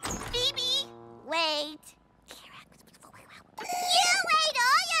 Phoebe, wait. You ate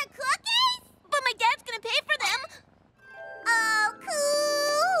all your cookies? But my dad's gonna pay for them. Oh,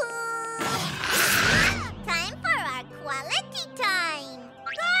 cool. Time for our quality time.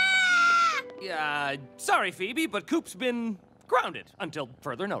 Ah! Sorry, Phoebe, but Coop's been grounded until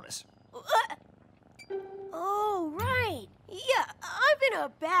further notice. Oh, right. Yeah, I've been a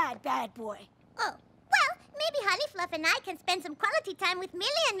bad boy. Oh, well, maybe Honeyfluff and I can spend some quality time with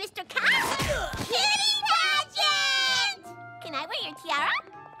Millie and Mr. Cat. Kitty pageant! Can I wear your tiara?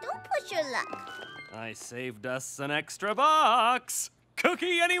 Don't push your luck. I saved us an extra box.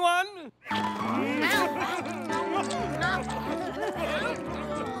 Cookie, anyone? Got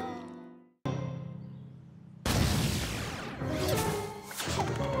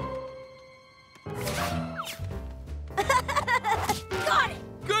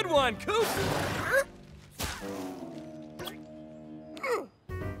it! Good one, Coop!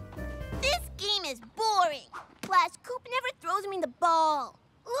 This game is boring. Plus, Coop never throws me the ball.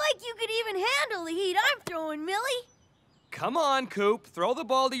 Like you could even handle the heat I'm throwing, Millie. Come on, Coop. Throw the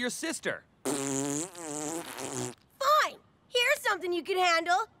ball to your sister. Fine. Here's something you can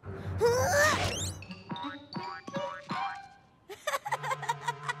handle.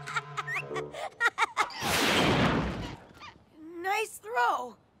 Nice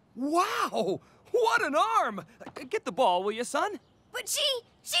throw. Wow! What an arm! Get the ball, will you, son? But she...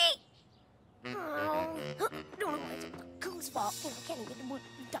 Oh, don't know why it's Coop's fault. I can't even get the one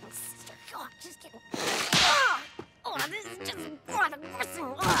dumb sister. Oh, just kidding. Oh, this is just rather worse.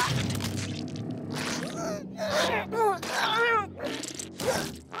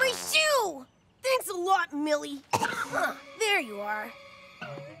 My shoe! Thanks a lot, Millie. There you are.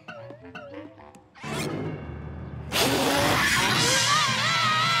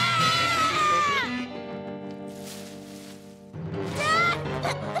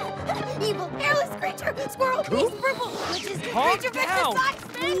 Evil, hairless creature, squirrel, beast, purple, witches, Calm creature, down! vicious, fox,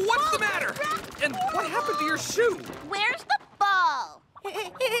 snake, What's the wolf, matter? rat, And what happened to your shoe? Where's the ball?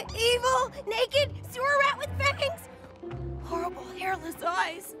 Evil, naked, sewer rat with fangs, horrible, hairless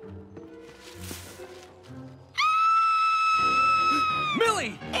eyes.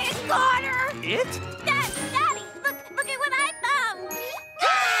 Millie! It got her! It? Daddy, look at what I found.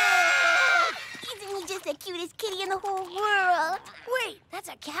 Isn't he just the cutest kitty in the whole world? Wait, that's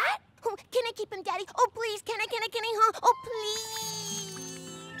a cat? Oh, can I keep him, Daddy? Oh, please, can I, huh? Oh, please.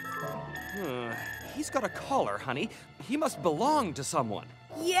 He's got a collar, honey. He must belong to someone.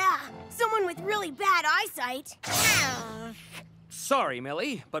 Yeah, someone with really bad eyesight. Sorry,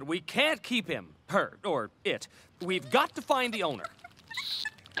 Millie, but we can't keep him. Her, or it. We've got to find the owner.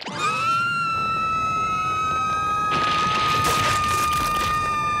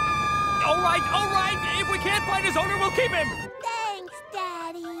 All right. If we can't find his owner, we'll keep him. Thanks,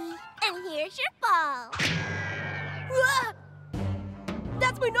 Daddy. And here's your ball. Ah!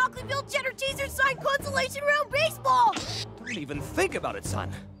 That's my Knockleyville Cheddar Teaser signed consolation round baseball! Don't even think about it, son.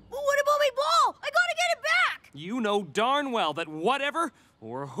 Well, what about my ball? I gotta get it back! You know darn well that whatever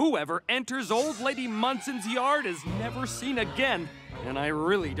or whoever enters Old Lady Munson's yard is never seen again. And I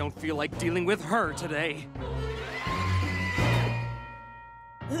really don't feel like dealing with her today.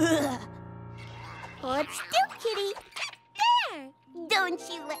 Hold still, kitty. There! Don't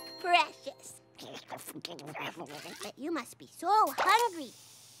you look precious? But you must be so hungry.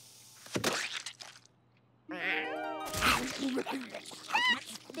 That's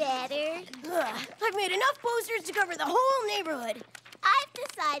better. I've made enough posters to cover the whole neighborhood. I've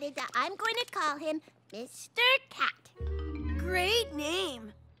decided that I'm going to call him Mr. Cat. Great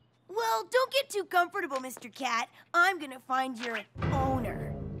name. Well, don't get too comfortable, Mr. Cat. I'm gonna find your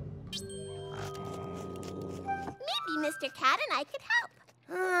owner. Maybe Mr. Cat and I could help.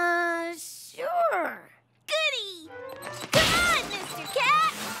 Sure. Goody! Come on, Mr.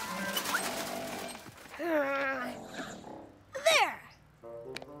 Cat! There.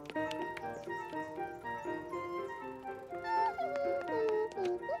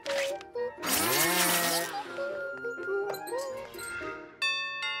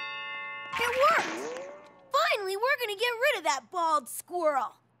 bald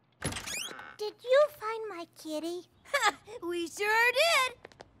squirrel. Did you find my kitty? We sure did.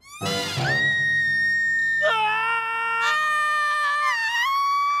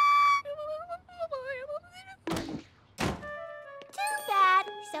 Too bad.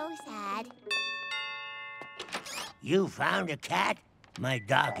 So sad. You found a cat? My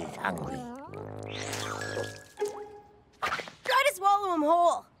dog is hungry. Try to swallow him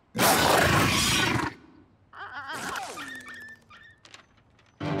whole.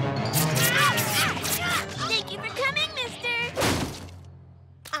 Thank you for coming, mister.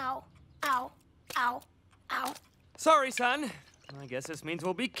 Ow, ow, ow, ow. Sorry, son. I guess this means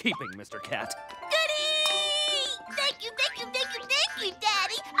we'll be keeping Mr. Cat. Goody! Thank you,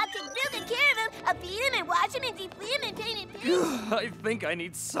 Daddy. I'll take real good care of him. I'll feed him and wash him and deflea him and paint and paint. I think I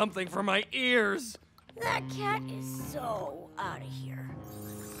need something for my ears. That cat is so out of here.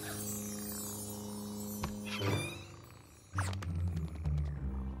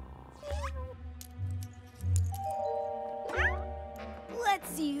 Let's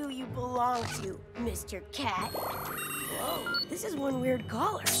see who you belong to, Mr. Cat. Whoa, this is one weird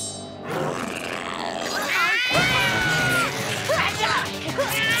collar.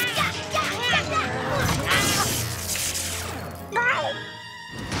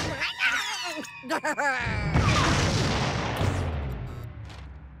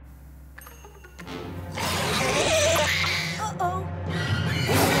 Uh-oh.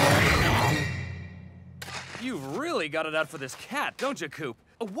 You've really got it out for this cat, don't you, Coop?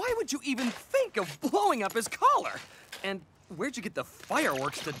 Why would you even think of blowing up his collar? And where'd you get the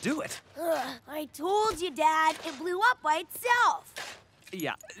fireworks to do it? I told you, Dad. It blew up by itself.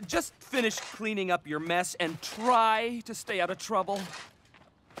 Yeah, just finish cleaning up your mess and try to stay out of trouble.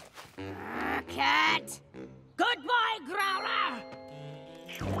 Cat! Goodbye, Growler!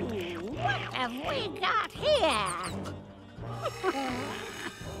 What have we got here?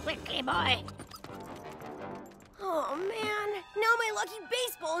 Quickly, boy. Oh, man. Now my lucky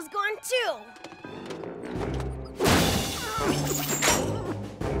baseball is gone, too.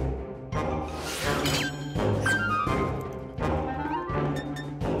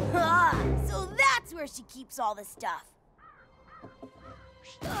 So that's where she keeps all the stuff.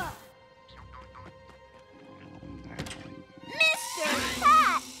 Mr.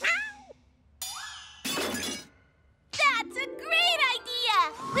 Cat! That's a great idea!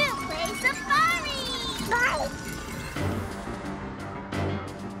 We'll play safari!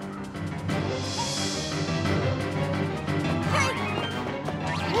 Hey!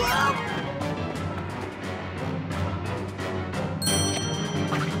 Whoa!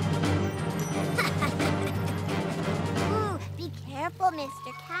 Ooh, be careful,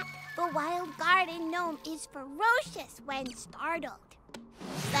 Mr. Cat. The wild garden gnome is ferocious when startled.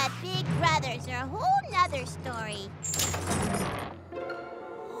 But big brothers are a whole nother story.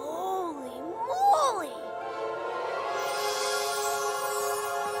 Holy moly!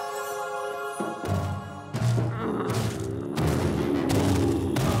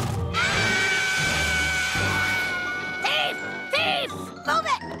 Thief! Thief! Move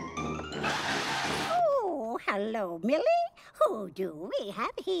it! Oh, hello, Millie. Who do we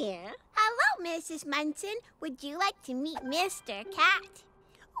have here? Hello, Mrs. Munson. Would you like to meet Mr. Cat?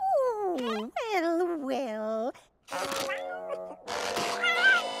 Oh, well.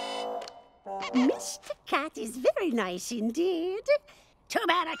 Mr. Cat is very nice indeed. Too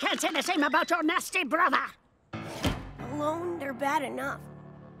bad I can't say the same about your nasty brother. Alone, they're bad enough.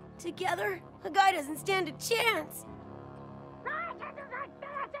 Together, a guy doesn't stand a chance.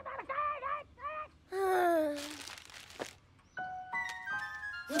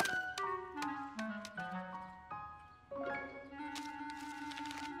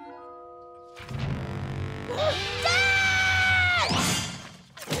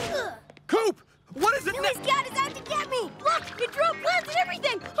 Coop! What is it Millie's cat is out to get me! Look, it drew plants and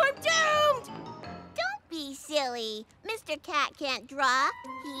everything! I'm doomed! Don't be silly. Mr. Cat can't draw.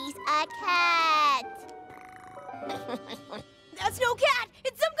 He's a cat. That's no cat!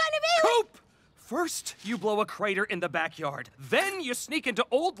 It's some kind of alien! Coop! First, you blow a crater in the backyard. Then you sneak into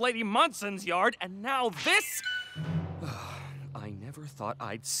Old Lady Munson's yard, and now this? I never thought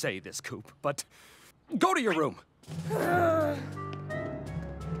I'd say this, Coop, but go to your room.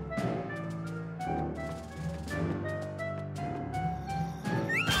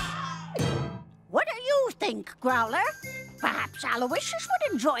 What do you think, Growler? Perhaps Aloysius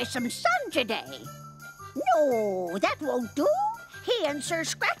would enjoy some sun today. No, that won't do. He and Sir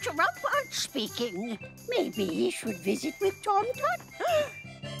Scratch-a-Rump aren't speaking. Maybe he should visit with Tom Tut.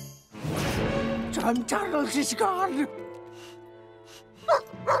 Tom Tuttles is gone.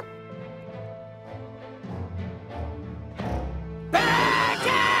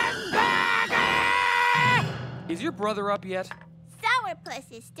 Is your brother up yet?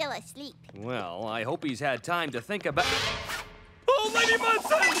 Sourpuss is still asleep. Well, I hope he's had time to think about... Oh, Lady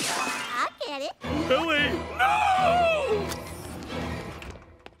Munson! I'll get it. Millie! No!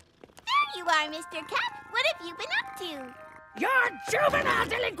 There you are, Mr. Cat. What have you been up to? Your juvenile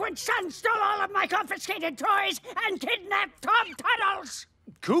delinquent son stole all of my confiscated toys and kidnapped Tom Tunnels!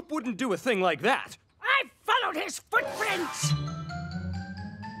 Coop wouldn't do a thing like that. I followed his footprints!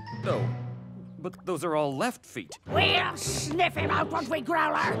 Oh, but those are all left feet. We'll sniff him out, won't we,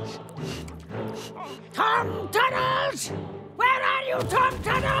 Growler? Tom Tunnels! Where are you, Tom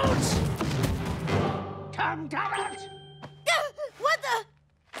Tunnels? Tom Tunnels! What the?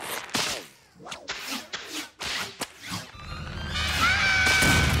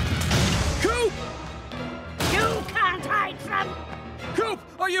 Coop! You can't hide from... Coop,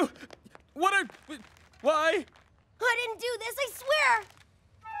 are you... Why? I didn't do this, I swear!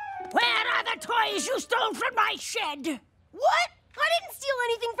 Where are the toys you stole from my shed? What? I didn't steal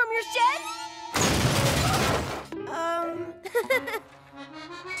anything from your shed!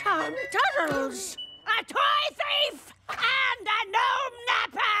 Tom Tunnels! A toy thief! And a gnome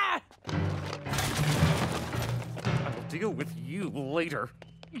napper! I'll deal with you later.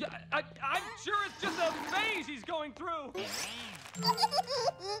 I'm sure it's just a phase he's going through.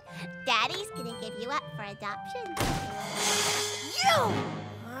 Daddy's gonna give you up for adoption. You!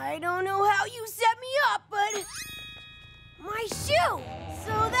 I don't know how you set me up, but... My shoe!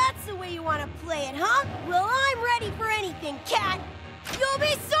 So that's the way you want to play it, huh? Well, I'm ready for anything, Cat! You'll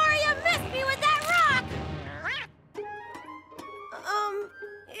be sorry you missed me with that rock!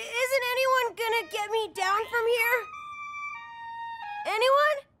 Isn't anyone gonna get me down from here?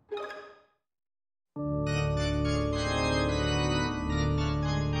 Anyone?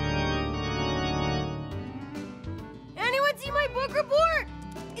 Anyone see my book report?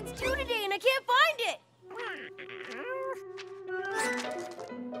 It's due today and I can't find it.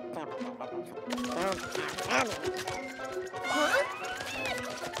 Huh?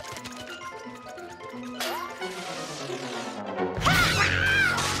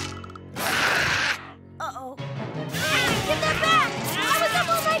 Uh-oh. Get that back! I was up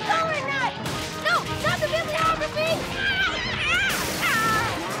all night coloring that! No, not the bibliography!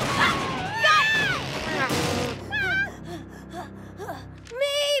 Got it!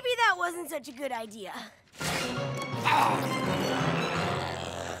 Maybe that wasn't such a good idea.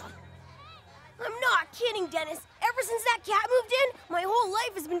 I'm not kidding, Dennis. Ever since that cat moved in, my whole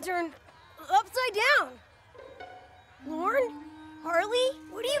life has been turned upside down. Lauren? Harley?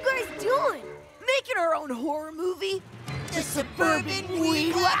 What are you guys doing? Making our own horror movie? The Suburban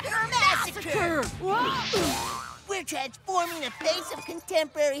Weed Whacker Massacre! We're transforming the face of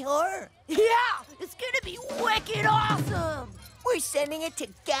contemporary horror. Yeah, it's gonna be wicked awesome! We're sending it to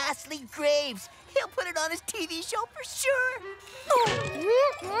Ghastly Graves. He'll put it on his TV show for sure.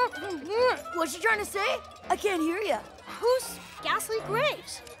 What's you trying to say? I can't hear you. Who's Ghastly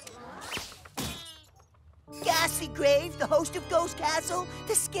Graves? Ghastly Graves, the host of Ghost Castle,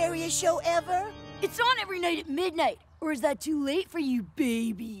 the scariest show ever. It's on every night at midnight. Or is that too late for you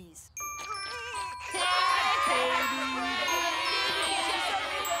babies?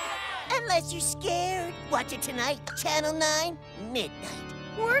 Unless you're scared. Watch it tonight, Channel 9, midnight.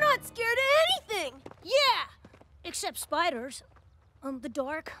 We're not scared of anything. Yeah! Except spiders. The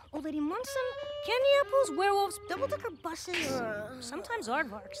dark, old lady Munson, candy apples, werewolves, double-decker buses, sometimes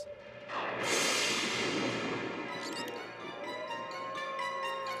aardvarks.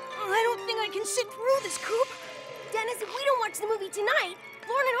 I don't think I can sit through this, Coop. Dennis, if we don't watch the movie tonight,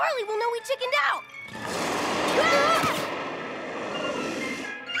 Lauren and Harley will know we chickened out.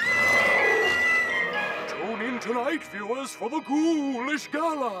 Tune in tonight, viewers, for the Ghoulish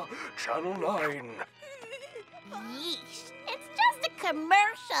Gala, Channel 9. Yeesh, it's just a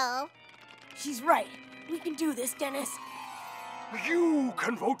commercial. She's right. We can do this, Dennis. You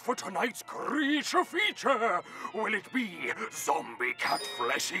can vote for tonight's creature feature. Will it be zombie cat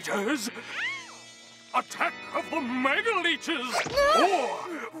flesh eaters, attack of the mega leeches, or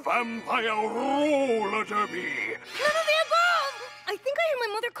vampire roller derby? None of the above! I think I hear my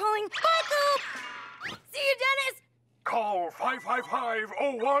mother calling, "Bye, Coop!" See you, Dennis! Call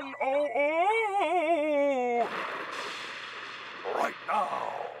 555-0100 right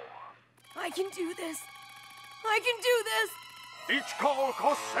now. I can do this. I can do this. Each call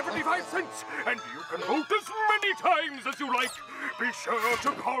costs 75 cents, and you can vote as many times as you like. Be sure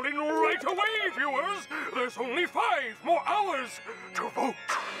to call in right away, viewers. There's only 5 more hours to vote.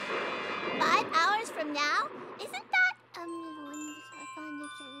 5 hours from now? Isn't that,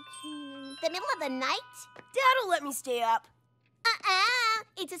 the middle of the night? Dad'll let me stay up. Uh-uh.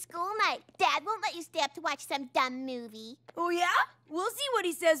 It's a school night. Dad won't let you stay up to watch some dumb movie. Oh, yeah? We'll see what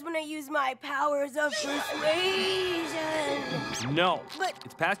he says when I use my powers of persuasion. No. But-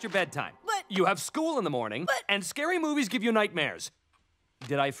 it's past your bedtime. But- You have school in the morning, But- and scary movies give you nightmares.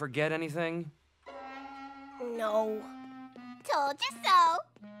 Did I forget anything? No. Told you so.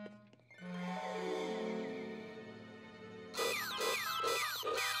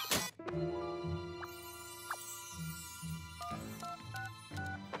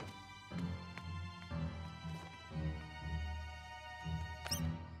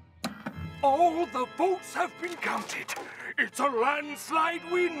 All the votes have been counted. It's a landslide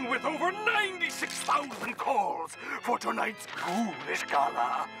win with over 96,000 calls for tonight's ghoulish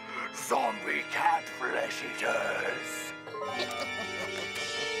gala. Zombie Cat Flesh Eaters.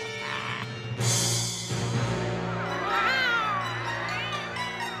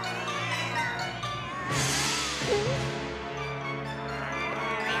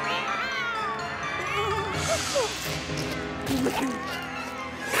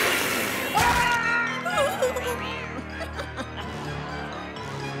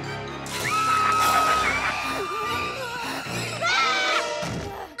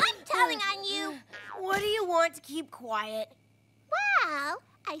 What do you want to keep quiet? Well,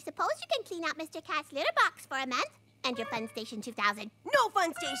 I suppose you can clean out Mr. Cat's litter box for a month. And your Fun Station 2000. No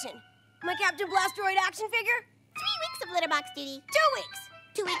Fun Station! My Captain Blasteroid action figure? 3 weeks of litter box duty. 2 weeks!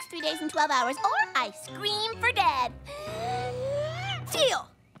 2 weeks, 3 days, and 12 hours, or I scream for dead. Deal!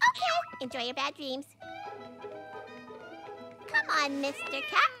 Okay, enjoy your bad dreams. Come on, Mr.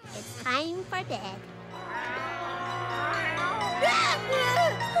 Cat. It's time for bed.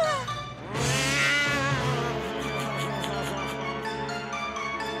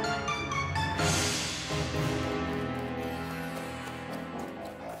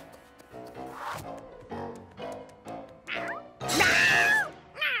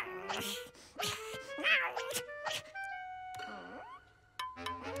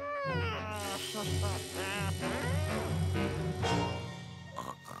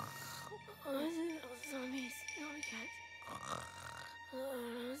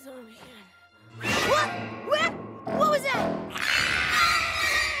 What was that?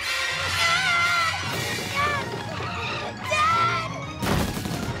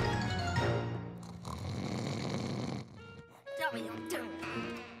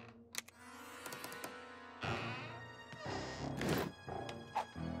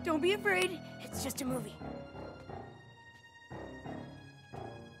 Don't be afraid. It's just a movie.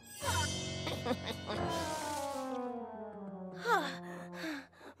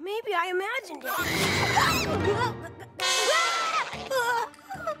 Maybe I imagined it.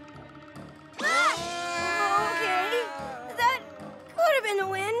 Okay, that could have been the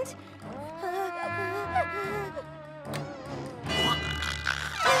wind.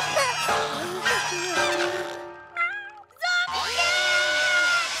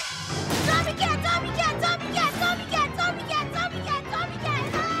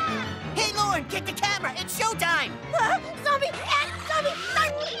 Hey, Lauren, get the camera. It's showtime.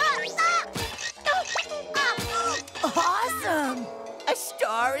 Awesome. A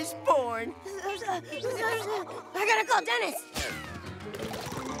star is born. I gotta call Dennis.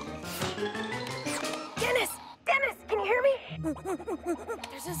 Dennis, can you hear me?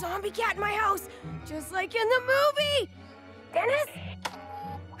 There's a zombie cat in my house, just like in the movie. Dennis?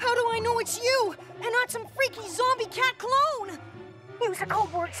 How do I know it's you and not some freaky zombie cat clone? Use the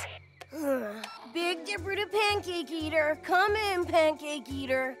code words. Big Dipper to Pancake Eater. Come in, Pancake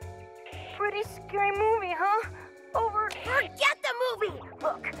Eater. Pretty scary movie, huh? Over. Forget the movie!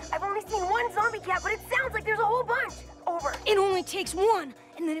 Look, I've only seen one zombie cat, but it sounds like there's a whole bunch. Over. It only takes one,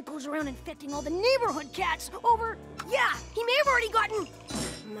 and then it goes around infecting all the neighborhood cats. Over. Yeah, he may have already gotten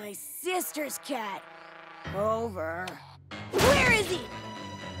my sister's cat. Over. Where is he?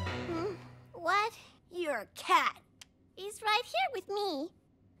 What? Your cat. He's right here with me.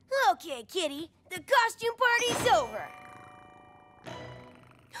 Okay, kitty, the costume party's over.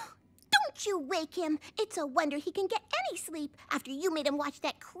 Don't you wake him. It's a wonder he can get any sleep after you made him watch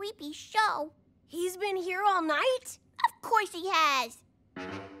that creepy show. He's been here all night? Of course he has.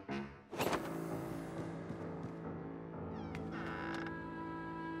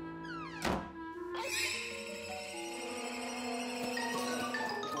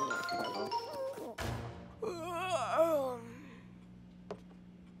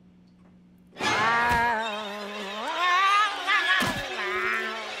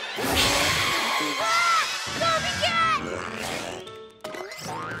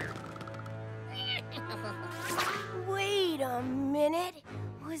 Wait a minute.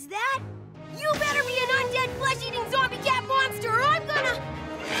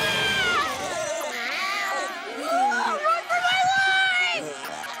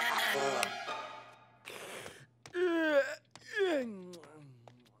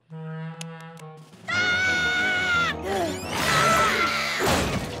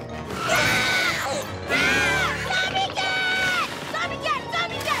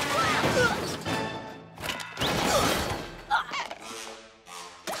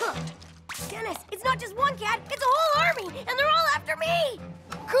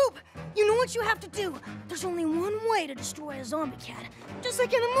 what you have to do. There's only one way to destroy a zombie cat, just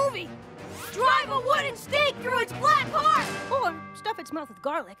like in the movie. Drive a wooden stake through its black heart! Or stuff its mouth with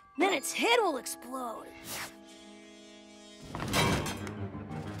garlic. Then its head will explode.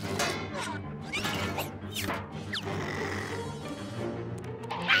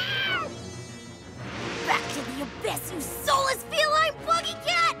 Back to the abyss, you soulless feline buggy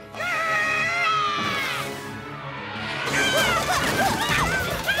cat!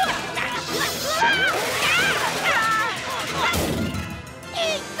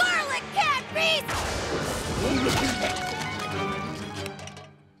 Eat garlic, cat beast!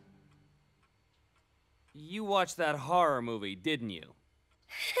 You watched that horror movie, didn't you?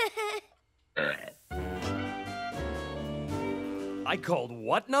 I called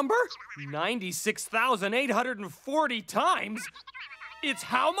what number? 96,840 times? It's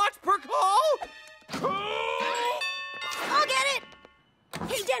how much per call? I'll get it!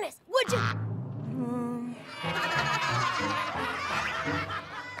 Hey, Dennis, would you...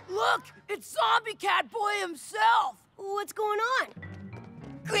 Look, it's Zombie Cat Boy himself. What's going on?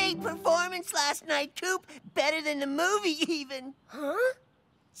 Great performance last night, Coop. Better than the movie, even. Huh?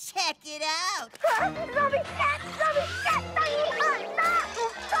 Check it out. Zombie cat! Zombie cat!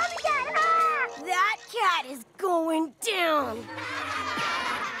 Zombie cat! That cat is going down.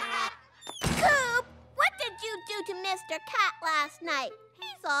 Coop, what did you do to Mr. Cat last night?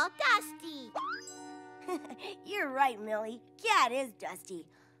 He's all dusty. You're right, Millie. Cat is dusty.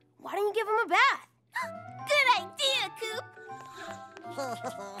 Why don't you give him a bath? Good idea, Coop.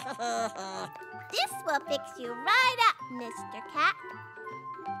 This will fix you right up, Mr. Cat.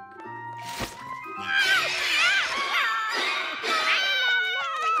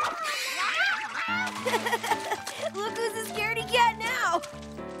 Look who's a scaredy cat now.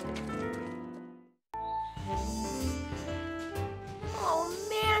 Oh,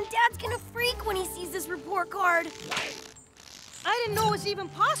 man, Dad's gonna freak when he sees this report card. I didn't know it was even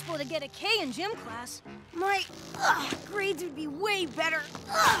possible to get a K in gym class. My grades would be way better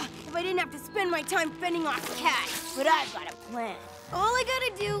if I didn't have to spend my time fending off cats. But I've got a plan. All I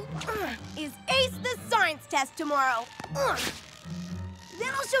gotta do is ace the science test tomorrow.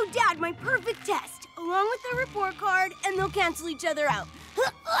 Then I'll show Dad my perfect test, along with the report card, and they'll cancel each other out.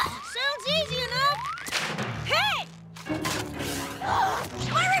 Sounds easy enough. Hey!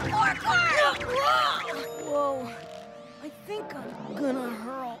 My report card! Whoa. I think I'm gonna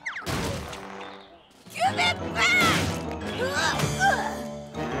hurl. Give it back!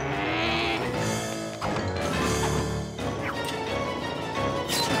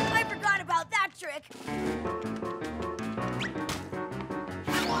 I forgot about that trick.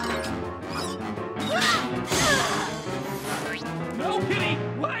 No, Kitty!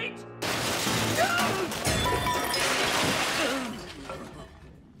 Wait!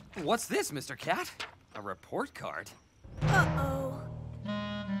 What's this, Mr. Cat? A report card? Uh-oh.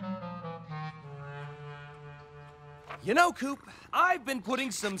 You know, Coop, I've been putting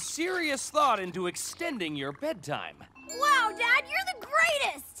some serious thought into extending your bedtime. Wow, Dad, you're the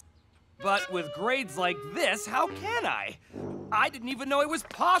greatest! But with grades like this, how can I? I didn't even know it was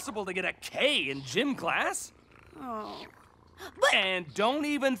possible to get a K in gym class. Oh. But... And don't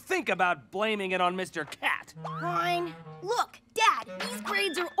even think about blaming it on Mr. Cat. Fine. Look, Dad, these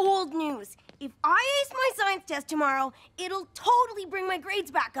grades are old news. If I ace my science test tomorrow, it'll totally bring my grades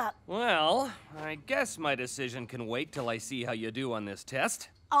back up. Well, I guess my decision can wait till I see how you do on this test.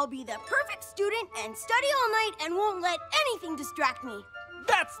 I'll be the perfect student and study all night and won't let anything distract me.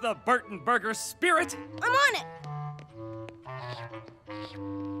 That's the Burtonburger spirit! I'm on it!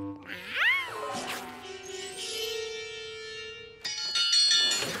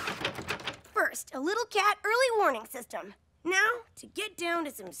 First, a little cat early warning system. Now, to get down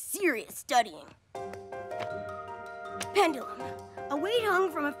to some serious studying. Pendulum. A weight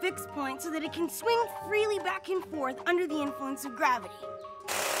hung from a fixed point so that it can swing freely back and forth under the influence of gravity.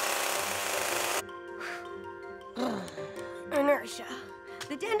 Inertia.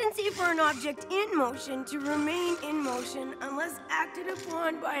 The tendency for an object in motion to remain in motion unless acted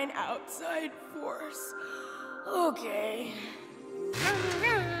upon by an outside force. Okay.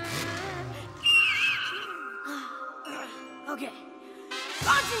 Okay.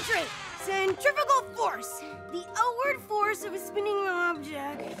 Concentrate! Centrifugal force. The outward force of a spinning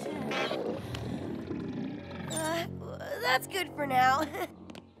object. That's good for now.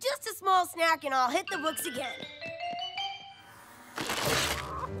 Just a small snack and I'll hit the books again.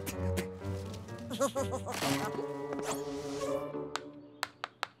 Ooh,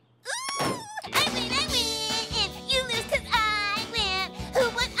 I win! If you lose 'cause I win, who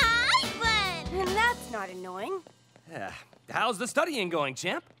won? I won! And that's not annoying. How's the studying going,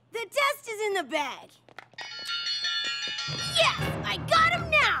 champ? The test is in the bag. Yes! I got him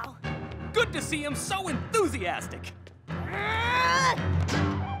now! Good to see him so enthusiastic.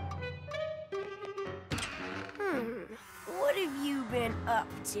 What have you been up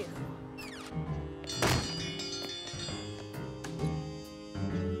to?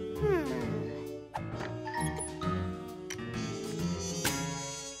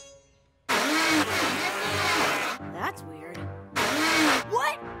 That's weird.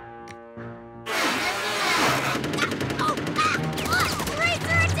 What?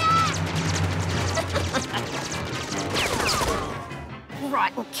 Racer attack!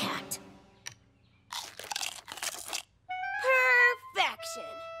 Rotten cat.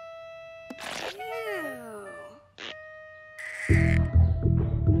 Perfection. Ew.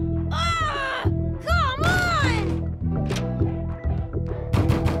 Ah! Come on!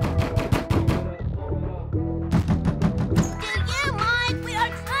 Do you mind? We are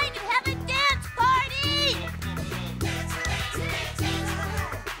trying to have a dance party!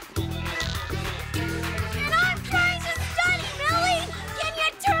 And I'm trying to study, Millie! Can you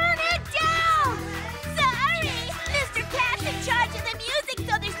turn it down? Sorry! Mr. Cat's in charge of the music,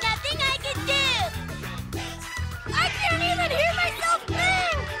 so there's nothing I can do! I can't even hear myself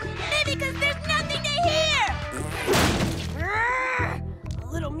sing! Maybe because there's nothing to hear! Grrr! A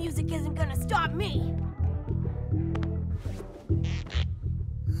little music isn't gonna stop me.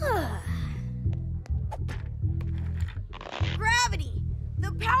 Gravity!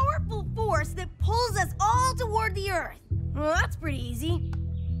 The powerful force that pulls us all toward the Earth. Well, that's pretty easy.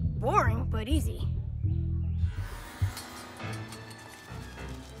 Boring, but easy.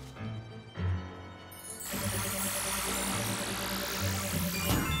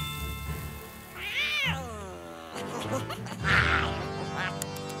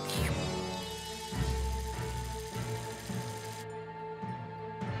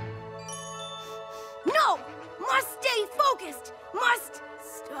 No! Must stay focused! Must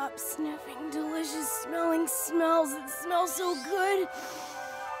stop sniffing delicious smelling smells that smell so good.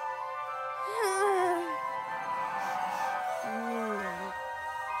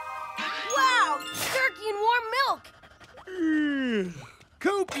 Wow! Turkey and warm milk!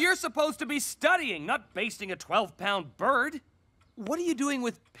 Coop, you're supposed to be studying, not basting a 12-pound bird. What are you doing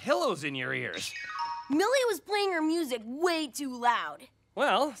with pillows in your ears? Millie was playing her music way too loud.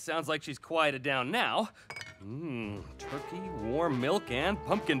 Well, sounds like she's quieted down now. Turkey, warm milk, and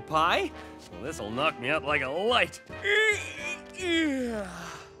pumpkin pie? This'll knock me out like a light.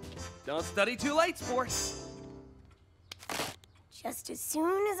 Don't study too late, sport. Just as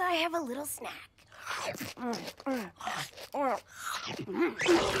soon as I have a little snack.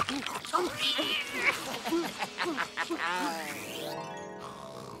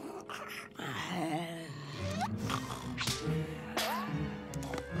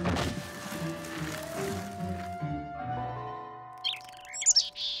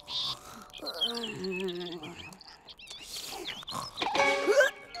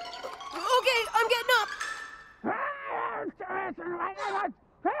 Okay, I'm getting up.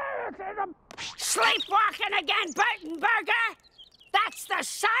 Sleepwalking again, Burtonburger? That's the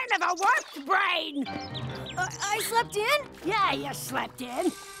sign of a warped brain. I slept in? Yeah, you slept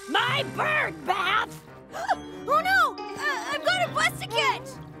in. My bird bath. Oh no! I've got a bus to catch!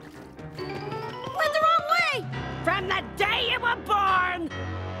 Went the wrong way! From the day you were born.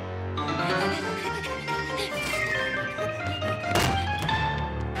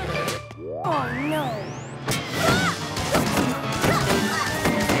 Oh no!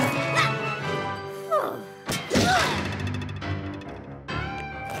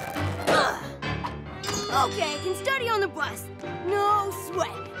 Okay, I can study on the bus. No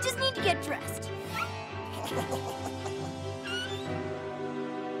sweat. Just need to get dressed.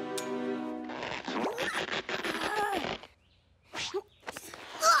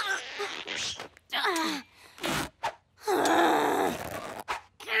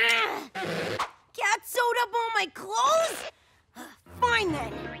 Cat sewed up all my clothes? Fine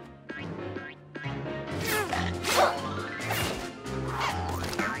then.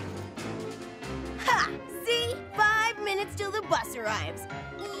 Ha! See? 5 minutes till the bus arrives.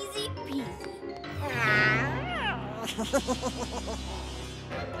 Easy peasy.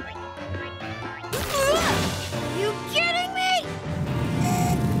 You kidding me?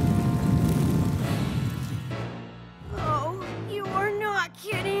 Oh, you are not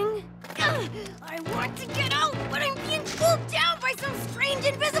kidding. I want to get out, but I'm being pulled down by some strange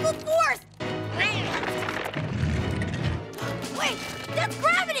invisible force. Wait, that's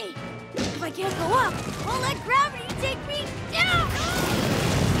gravity. If I can't go up, I'll let gravity take me down.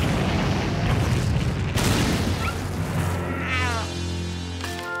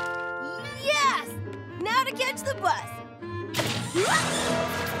 to catch the bus.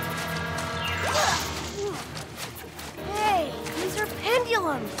 Hey, these are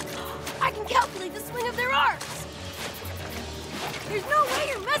pendulums. I can calculate the swing of their arcs. There's no way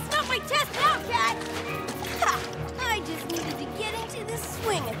you're messing up my test now, Cat. Ha! I just needed to get into the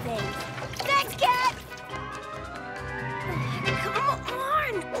swing of things. Thanks, Cat. Come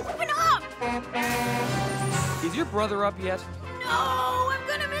on, open up. Is your brother up yet? No, I'm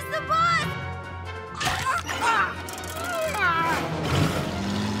gonna miss the bus.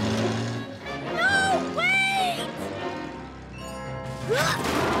 No, wait!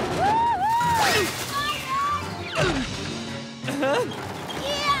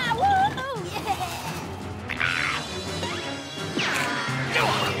 Yeah, woohoo!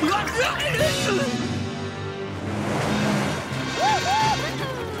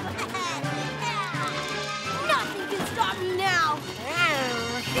 Nothing can stop me now.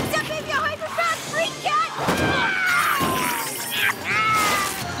 Except maybe a hyper-fast freak cat!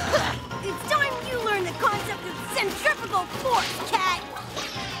 It's time you learn the concept of centrifugal force, Cat!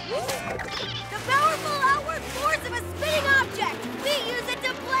 The powerful outward force of a spinning object! We use it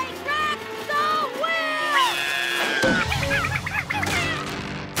to play crack the whip!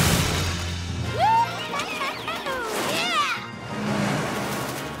 Yeah!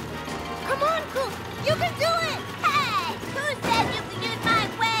 Come on, Coop! You can do it! Hey, who said you could use my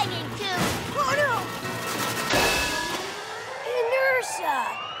wagon, Coop? Oh, no! Inertia!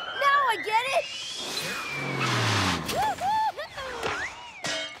 Now I get it!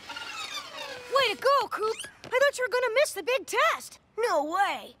 Way to go, Coop! I thought you were gonna miss the big test! No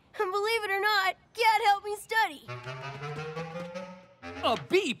way! And believe it or not, Cat helped me study. A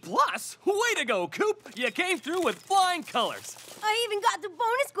B+? Way to go, Coop! You came through with flying colors. I even got the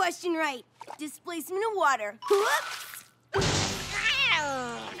bonus question right. Displacement of water. Whoops!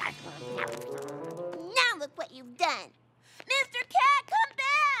 Now look what you've done. Mr. Cat, come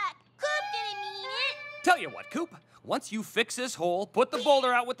back! Coop didn't mean it. Tell you what, Coop. Once you fix this hole, put the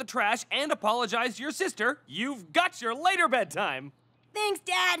boulder out with the trash, and apologize to your sister, you've got your later bedtime. Thanks,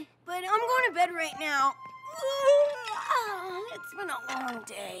 Dad. But I'm going to bed right now. It's been a long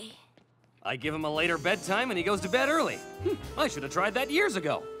day. I give him a later bedtime and he goes to bed early. I should have tried that years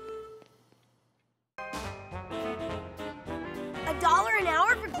ago. $1 an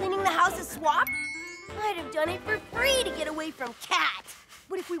hour for cleaning the house a swap? I'd have done it for free to get away from Cat.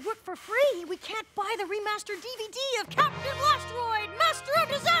 But if we work for free, we can't buy the remastered DVD of Captain Blasteroid, Master of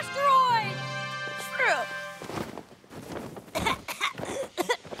Disasteroid! True.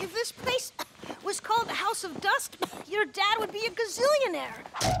 If this place was called the House of Dust, your dad would be a gazillionaire.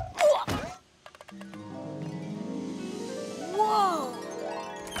 Whoa!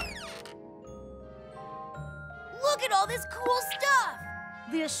 Look at all this cool stuff!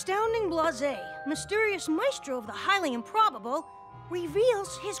 The astounding blasé, mysterious maestro of the highly improbable,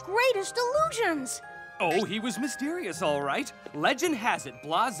 reveals his greatest illusions. Oh, he was mysterious, all right. Legend has it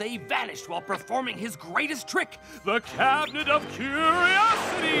Blasé vanished while performing his greatest trick, the Cabinet of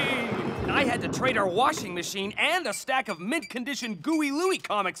Curiosity. I had to trade our washing machine and a stack of mint-condition Gooey Louie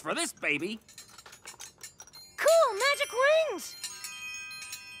comics for this baby. Cool magic rings!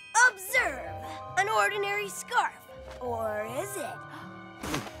 Observe! An ordinary scarf. Or is it?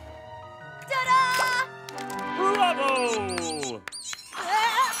 Ta-da! Bravo!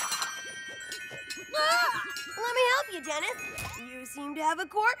 Let me help you, Dennis. You seem to have a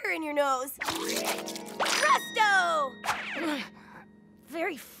quarter in your nose. Presto!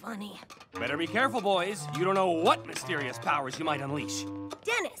 Very funny. Better be careful, boys. You don't know what mysterious powers you might unleash.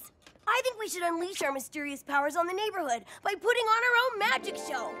 Dennis, I think we should unleash our mysterious powers on the neighborhood by putting on our own magic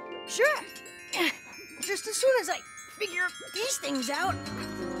show. Sure. Just as soon as I figure these things out.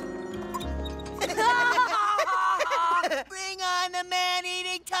 Bring on the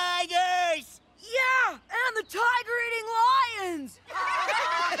man-eating tigers! Yeah, and the tiger-eating lions!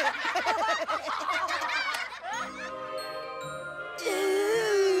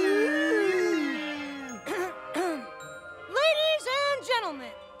 Ladies and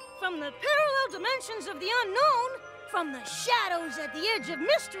gentlemen, from the parallel dimensions of the unknown, from the shadows at the edge of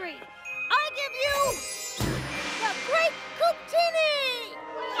mystery, I give you the Great Cooptini!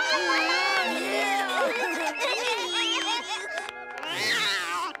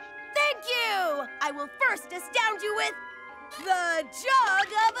 Thank you! I will first astound you with the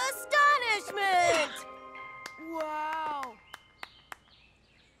Jug of Astonishment! Wow!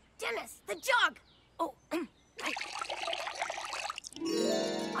 Dennis, the jug! Oh,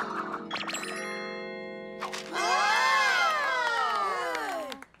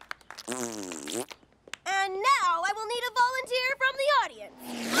 And now I will need a volunteer from the audience.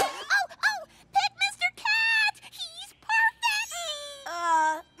 Oh! Pick Mr. Cat!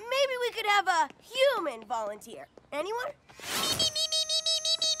 human volunteer. Anyone?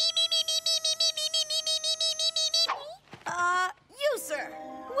 You, sir.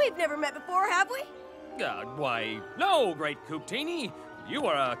 We've never met before, have we? Why, no, great Cooptini. You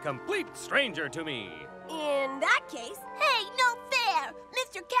are a complete stranger to me. In that case... Hey, no fair!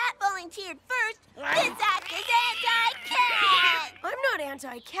 Mr. Cat volunteered first. This act is anti-cat! I'm not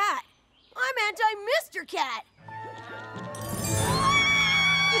anti-cat. I'm anti-Mr. Cat.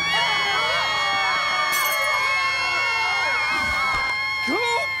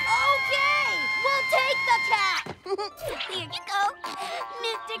 Coop! Okay, we'll take the cat. Here you go.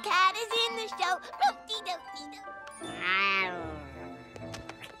 Mr. Cat is in the show.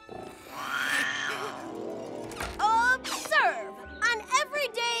 Observe an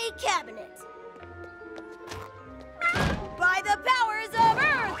everyday cabinet. By the powers of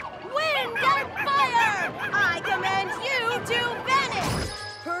earth, wind, and fire, I command you to vanish.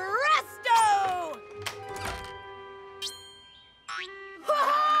 Presto!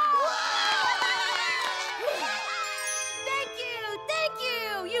 Thank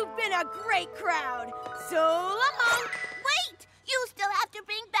you. You've been a great crowd. So long. Wait! You still have to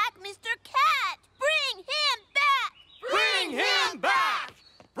bring back Mr. Cat. Bring him back. Bring him back!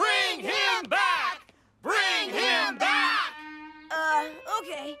 Bring him back! Bring him back!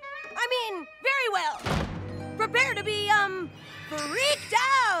 Okay. I mean, very well. Prepare to be, freaked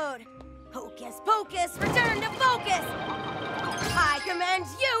out. Hocus pocus, return to focus. I command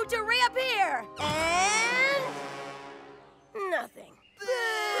you to reappear. And... nothing.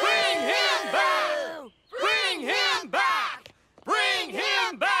 Bring him back! Bring him back! Bring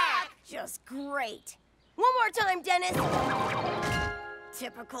him back! Just great. One more time, Dennis.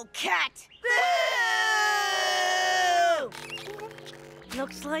 Typical cat. Boo!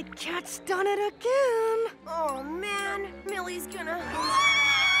 Looks like Cat's done it again. Oh, man. Millie's gonna...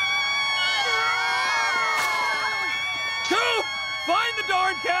 Coop! Find the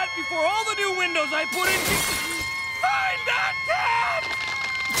darn cat before all the new windows I put in... Find that cat!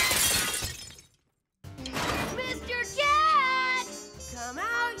 Mr. Cat! Come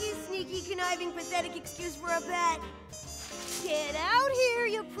out, you sneaky, conniving, pathetic excuse for a bet. Get out here,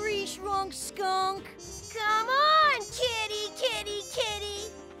 you pre-shrunk skunk. Come on, kitty, kitty, kitty.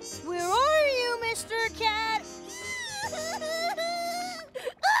 Where are you, Mr. Cat?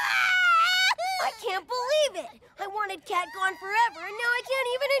 I can't believe it. I wanted Cat gone forever, and now I can't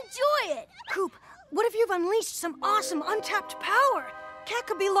even enjoy it. Coop, what if you've unleashed some awesome untapped power? Cat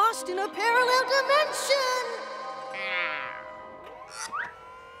could be lost in a parallel dimension.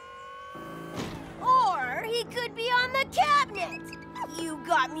 Or he could be on the cabinet. You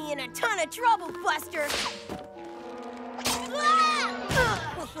got me in a ton of trouble, Buster.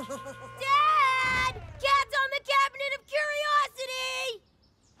 Dad! Cat's on the cabinet of curiosity!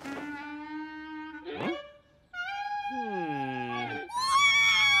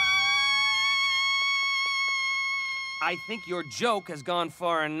 I think your joke has gone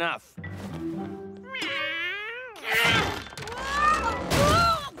far enough.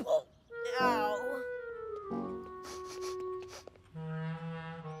 Ow.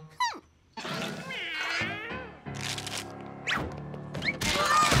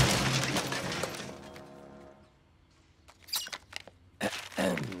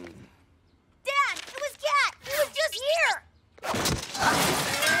 Dad, it was Cat! He was just here!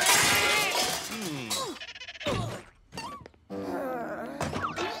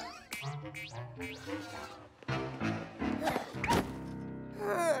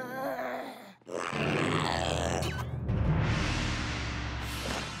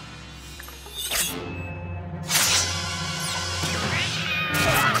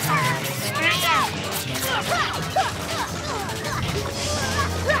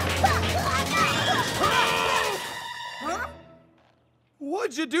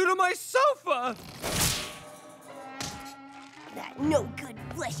 What'd you do to my sofa? That no-good,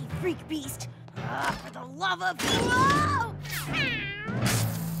 fleshy freak beast. For the love of... Whoa!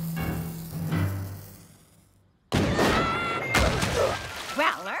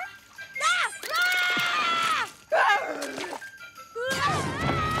 Growler?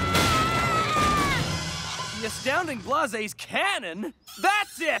 The astounding Blase's cannon?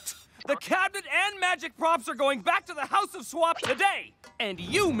 That's it! The cabinet and magic props are going back to the House of Swap today! And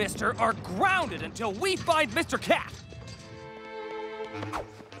you, mister, are grounded until we find Mr. Cat!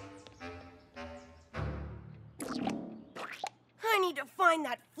 I need to find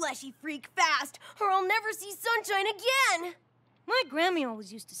that fleshy freak fast, or I'll never see sunshine again! My Grammy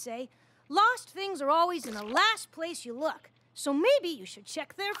always used to say, lost things are always in the last place you look. so maybe you should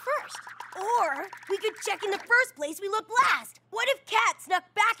check there first. Or we could check in the first place we looked last. What if Cat snuck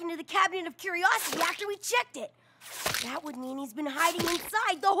back into the Cabinet of Curiosity after we checked it? That would mean he's been hiding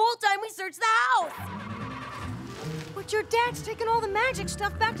inside the whole time we searched the house. But your dad's taken all the magic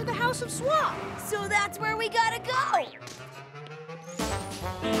stuff back to the House of Swamp. So that's where we gotta go.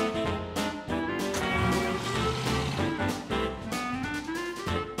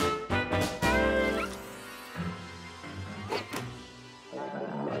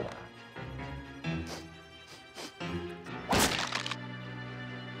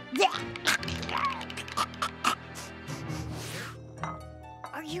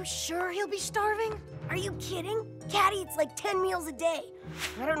 Are you sure he'll be starving? Are you kidding? Cat eats like 10 meals a day.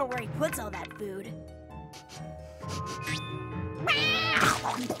 I don't know where he puts all that food.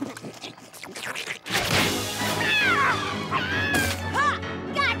 Ha!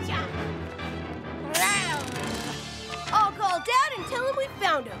 Gotcha! I'll call Dad and tell him we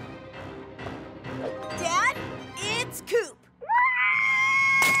found him. Dad, it's Coop.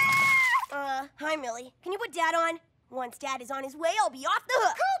 Hi, Millie. Can you put Dad on? Once Dad is on his way, I'll be off the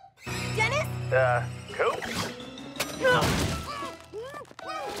hook. Coop! Dennis? Coop? Coop,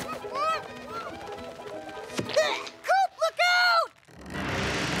 look out!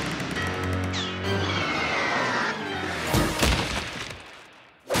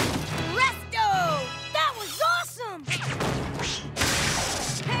 Presto! That was awesome!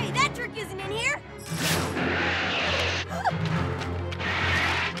 Hey, that trick isn't in here.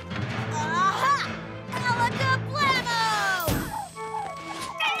 Aha! Alaka-blamo!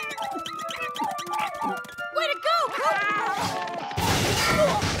 Way to go, Coop!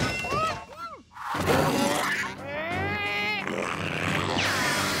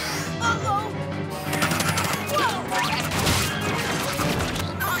 Uh-oh! Whoa!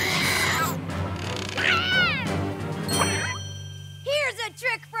 Here's a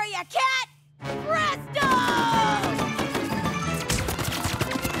trick for you, Cat! Presto!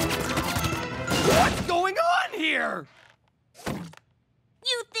 What's going on here?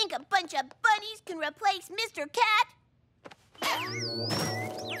 You think a bunch of bunnies can replace Mr. Cat?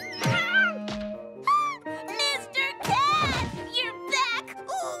 Mr. Cat! You're back!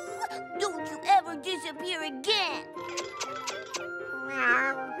 Ooh, don't you ever disappear again!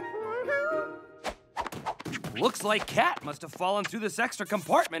 Looks like Cat must have fallen through this extra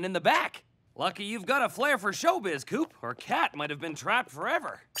compartment in the back. Lucky you've got a flair for showbiz, Coop, or Cat might have been trapped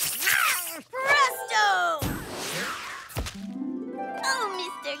forever. Presto! Oh,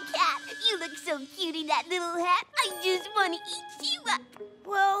 Mr. Cat, you look so cute in that little hat. I just want to eat you up.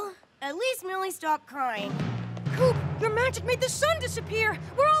 Well, at least Millie stopped crying. Coop, your magic made the sun disappear.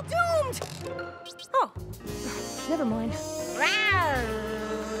 We're all doomed. Oh, never mind.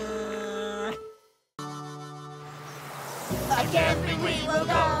 A camping we will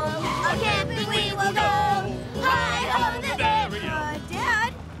go. A camping we will go. Hi-ho the Dad,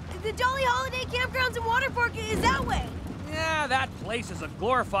 the Jolly Holiday Campgrounds and Water Park is that way. Yeah, that place is a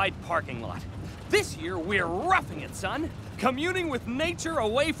glorified parking lot. This year, we're roughing it, son. Communing with nature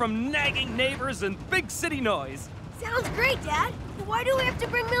away from nagging neighbors and big city noise. Sounds great, Dad. But why do we have to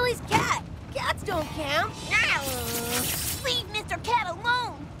bring Millie's cat? Cats don't camp. Leave Mr. Cat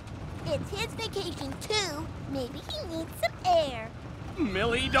alone. It's his vacation, too. Maybe he needs some air.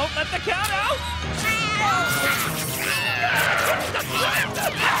 Millie, don't let the cat out!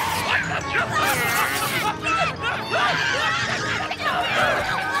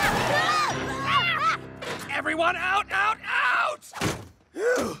 Everyone out, out, out!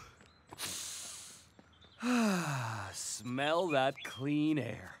 Smell that clean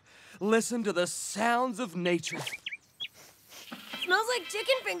air. Listen to the sounds of nature. Smells like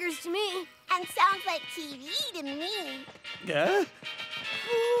chicken fingers to me. And sounds like TV to me. Yeah?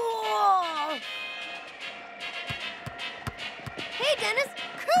 Whoa! Hey, Dennis!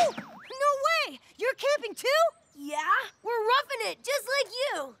 Coop! No way! You're camping too? Yeah, we're roughing it, just like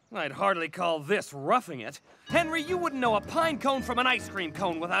you. I'd hardly call this roughing it. Henry, you wouldn't know a pine cone from an ice cream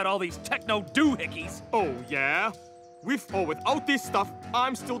cone without all these techno doohickeys. Oh, yeah? With or without this stuff,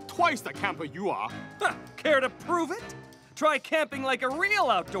 I'm still twice the camper you are. Huh, care to prove it? Try camping like a real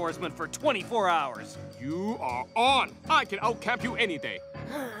outdoorsman for 24 hours. You are on. I can outcamp you any day.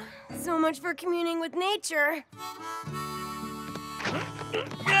 So much for communing with nature.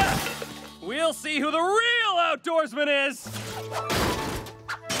 We'll see who the real outdoorsman is.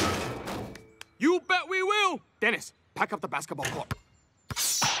 You bet we will. Dennis, pack up the basketball court.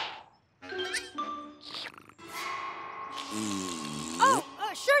 Oh,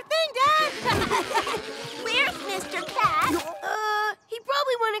 sure thing, Dad! Where's Mr. Cat? He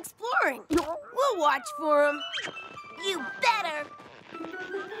probably went exploring. We'll watch for him. You bet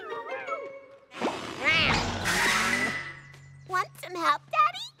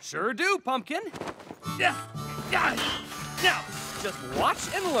Sure do, Pumpkin. Now, just watch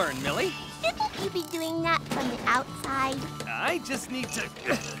and learn, Millie. Shouldn't you be doing that from the outside? I just need to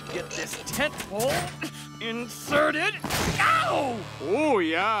get this tent pole inserted. Ow! Oh,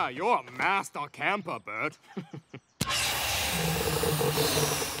 yeah, you're a master camper, Bert.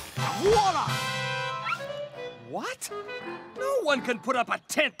 Voila! What? No one can put up a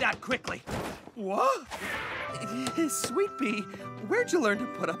tent that quickly. What? Sweet Pea, where'd you learn to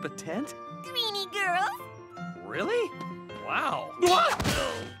put up a tent? Greenie girls? Really? Wow. What?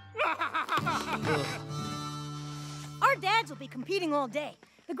 Our dads will be competing all day.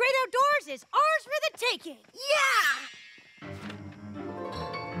 The great outdoors is ours for the taking. Yeah!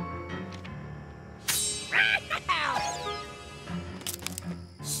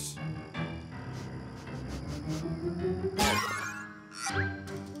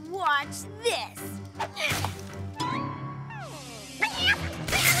 Watch this.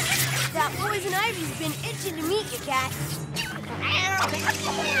 That poison ivy's been itching to meet you, Cat.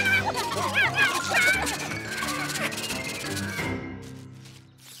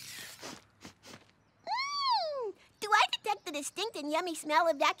 Do I detect the distinct and yummy smell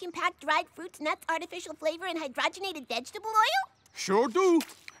of vacuum-packed dried fruits, nuts, artificial flavor, and hydrogenated vegetable oil? Sure do.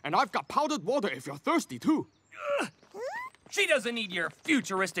 And I've got powdered water if you're thirsty, too. She doesn't need your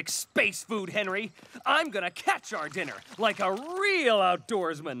futuristic space food, Henry. I'm gonna catch our dinner like a real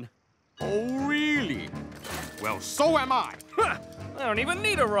outdoorsman. Oh, really? Well, so am I. Huh, I don't even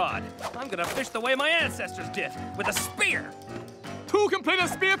need a rod. I'm gonna fish the way my ancestors did, with a spear. Two can play the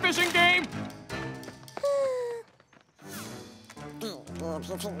spearfishing game.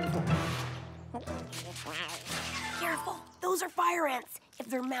 Careful, those are fire ants. If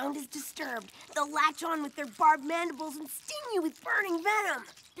their mound is disturbed, they'll latch on with their barbed mandibles and sting you with burning venom.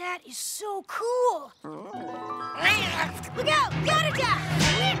 That is so cool. Look out! Got it,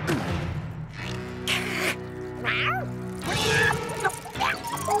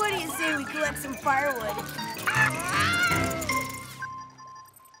 What do you say we collect some firewood?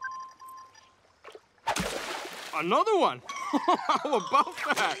 Another one. How about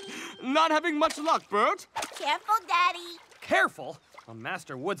that? Not having much luck, Bert. Careful, Daddy. Careful. A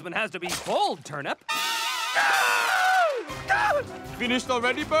master woodsman has to be bold, Turnip. Finished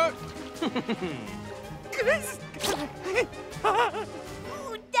already, Bert? Ooh,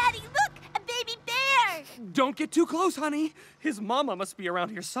 Daddy, look! A baby bear! Don't get too close, honey. His mama must be around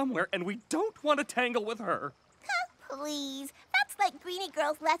here somewhere, and we don't want to tangle with her. Please. That's like Greenie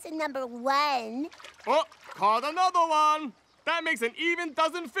Girls lesson number 1. Oh, caught another one. That makes an even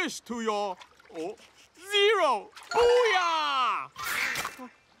dozen fish to your... Oh, 0. Booyah!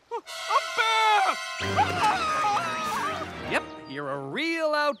 A bear! Yep, you're a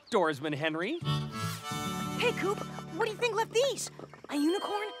real outdoorsman, Henry. Hey, Coop, what do you think left these? A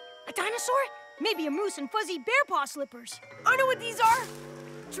unicorn? A dinosaur? Maybe a moose and fuzzy bear paw slippers. I know what these are.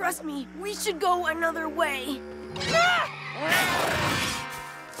 Trust me, we should go another way. Stop,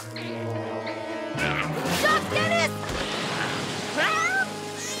 Dennis!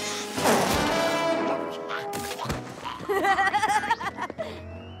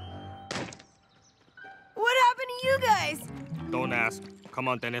 What happened to you guys? Don't ask. Come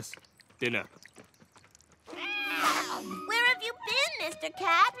on, Dennis. Dinner. Where have you been, Mr.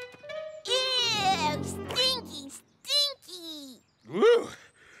 Cat? Ew, stinky, stinky. Woo!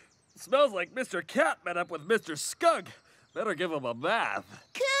 Smells like Mr. Cat met up with Mr. Skug. Better give him a bath.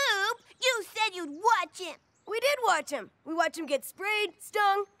 Coop, you said you'd watch him. We did watch him. We watched him get sprayed,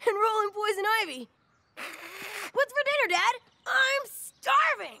 stung, and roll in poison ivy. What's for dinner, Dad? I'm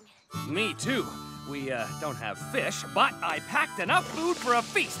starving. Me too. We don't have fish, but I packed enough food for a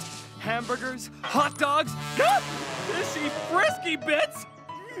feast. Hamburgers, hot dogs, fishy, frisky bits.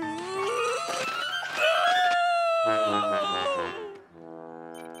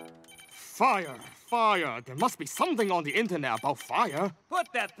 Fire, fire. There must be something on the internet about fire.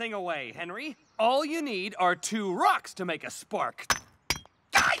 Put that thing away, Henry. All you need are 2 rocks to make a spark.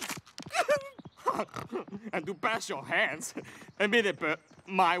 And to bash your hands. Admit it, Bert.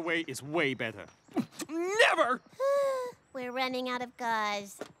 My way is way better. Never! We're running out of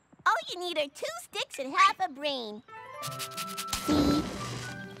gauze. All you need are 2 sticks and half a brain. See?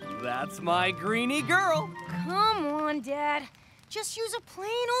 That's my greenie girl. Come on, Dad. Just use a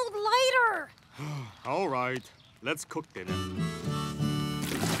plain old lighter. All right. Let's cook dinner.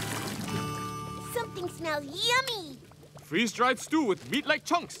 Something smells yummy. Freeze-dried stew with meat-like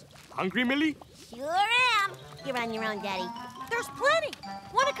chunks. Hungry, Millie? Sure am. You're on your own, Daddy. There's plenty.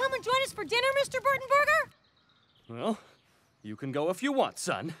 Want to come and join us for dinner, Mr. Burtonburger? Well, you can go if you want,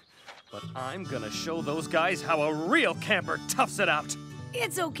 son. But I'm gonna show those guys how a real camper toughs it out.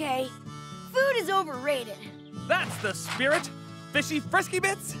 It's okay. Food is overrated. That's the spirit. Fishy frisky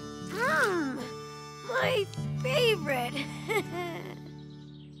bits? My favorite.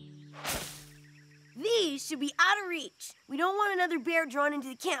 These should be out of reach. We don't want another bear drawn into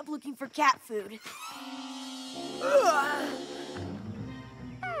the camp looking for cat food.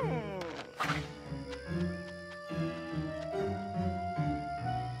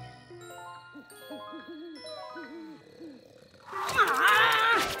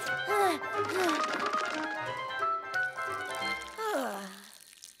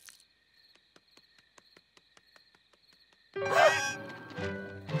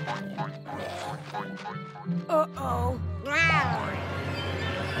 Uh-oh.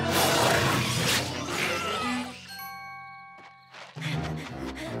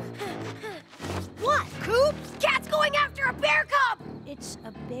 What, Coop? Cat's going after a bear cub! It's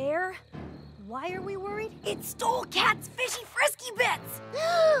a bear? Why are we worried? It stole Cat's fishy frisky bits!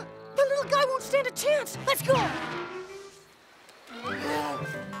 The little guy won't stand a chance. Let's go!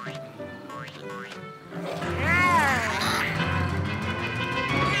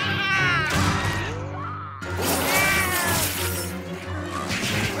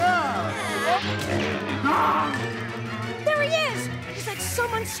 There he is! He's like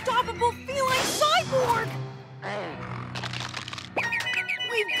some unstoppable feline cyborg!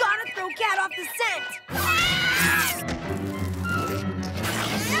 We've got to throw Cat off the scent!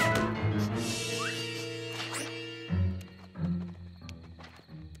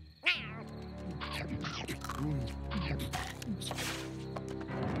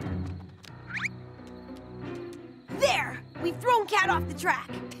 There! We've thrown Cat off the track!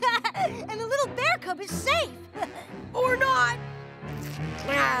 And the little bear cub is safe! Or not!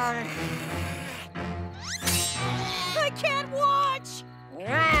 I can't watch!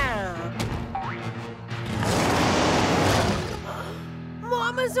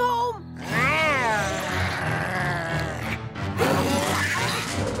 Mama's home!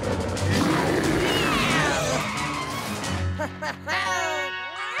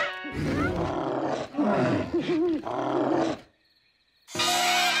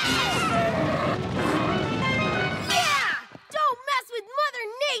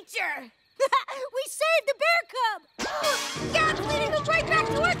 We saved the bear cub! Cat's leading us right back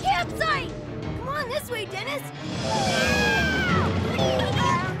to our campsite! Come on this way, Dennis!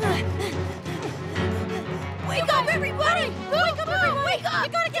 Wake up, everybody! Wake up, everyone! Wake up! We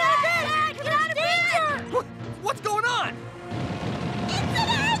gotta get out of bed! Get out of bed! What's going on? It's an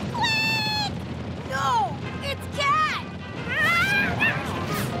earthquake! No! It's Cat!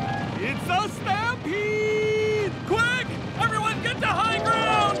 It's a stampede! Quick! Everyone get to high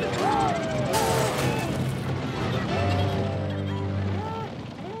ground!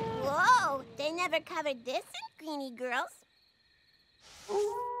 Whoa, they never covered this in Greenie Girls.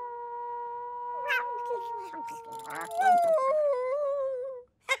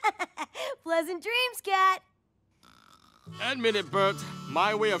 Pleasant dreams, Cat! Admit it, Bert.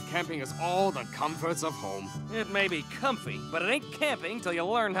 My way of camping is all the comforts of home. It may be comfy, but it ain't camping till you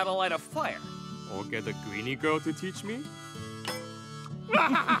learn how to light a fire. Or get a greenie girl to teach me?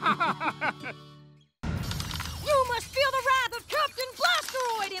 You must feel the wrath of Captain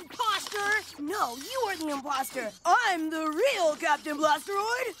Blasteroid, imposter! No, you are the imposter. I'm the real Captain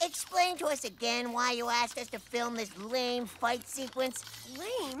Blasteroid. Explain to us again why you asked us to film this lame fight sequence.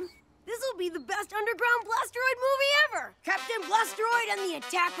 Lame? This'll be the best underground Blasteroid movie ever! Captain Blasteroid and the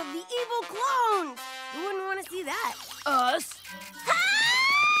attack of the evil clones! Who wouldn't want to see that? Us?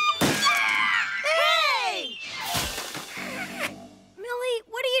 Hey! Millie,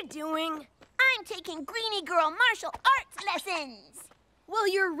 what are you doing? I'm taking Greenie Girl martial arts lessons. Well,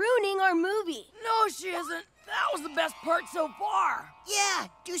 you're ruining our movie. No, she isn't. That was the best part so far. Yeah,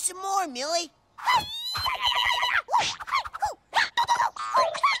 do some more, Millie.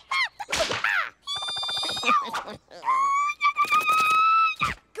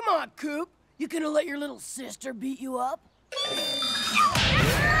 Come on, Coop. You gonna let your little sister beat you up?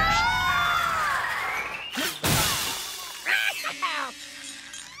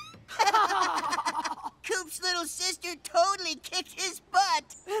 Coop's little sister totally kicked his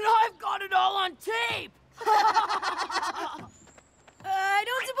butt. And I've got it all on tape. I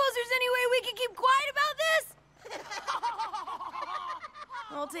don't suppose there's any way we can keep quiet about this?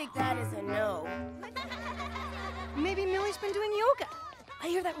 I'll take that as a no. Maybe Millie's been doing yoga. I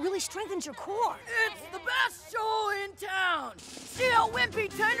hear that really strengthens your core. It's the best show in town. See a wimpy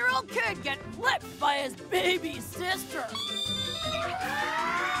 10-year-old kid get flipped by his baby sister.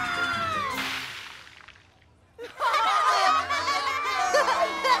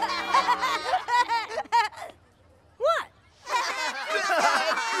 What?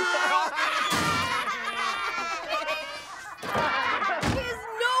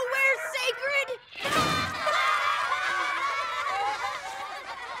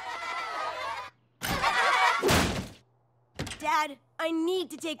 Dad, I need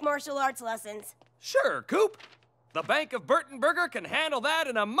to take martial arts lessons. Sure, Coop. The Bank of Burtonburger can handle that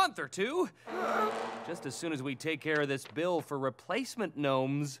in a month or two. Just as soon as we take care of this bill for replacement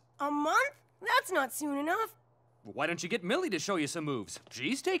gnomes. A month? That's not soon enough. Why don't you get Millie to show you some moves?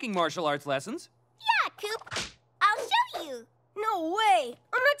 She's taking martial arts lessons. Yeah, Coop. I'll show you. No way.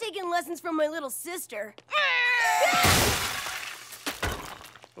 I'm not taking lessons from my little sister.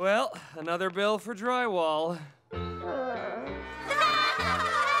 Well, another bill for drywall.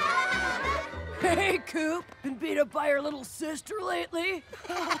 Hey, Coop. Been beat up by your little sister lately?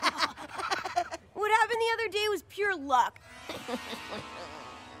 What happened the other day was pure luck.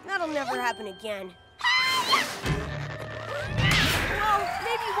 That'll never happen again. Well,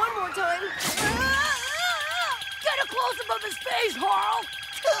 maybe one more time. Get a close-up of his face, Harl!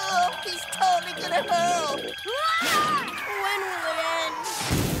 Oh, he's totally gonna hurl. When will it end?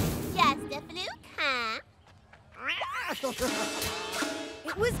 Just a fluke, huh?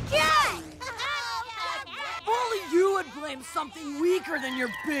 It was Cat! Only you would blame something weaker than your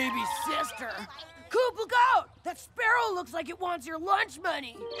baby sister. Coop, look out! That sparrow looks like it wants your lunch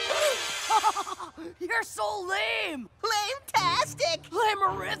money. You're so lame. Lame-tastic.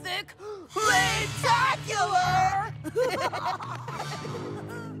 Lame-horrific. Lame-tacular!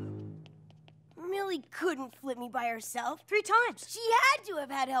 Millie couldn't flip me by herself. 3 times. She had to have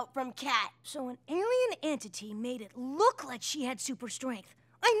had help from Cat. So an alien entity made it look like she had super strength.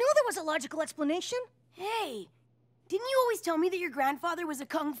 I knew there was a logical explanation. Hey, didn't you always tell me that your grandfather was a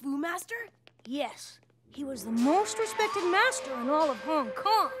kung fu master? Yes, he was the most respected master in all of Hong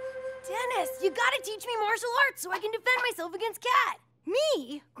Kong. Dennis, you gotta teach me martial arts so I can defend myself against Cat.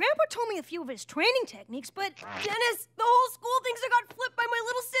 Me? Grandpa told me a few of his training techniques, but... Dennis, the whole school thinks I got flipped by my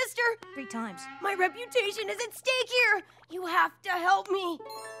little sister. 3 times. My reputation is at stake here. You have to help me.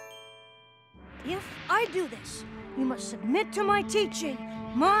 If I do this, you must submit to my teaching.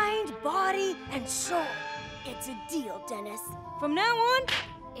 Mind, body, and soul. It's a deal, Dennis. From now on,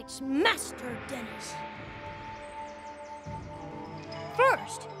 it's Master Dennis.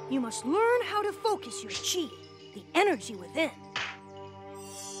 First, you must learn how to focus your chi, the energy within.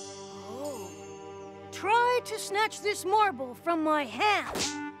 Oh. Try to snatch this marble from my hand.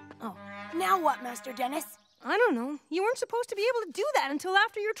 Oh. Now what, Master Dennis? I don't know. You weren't supposed to be able to do that until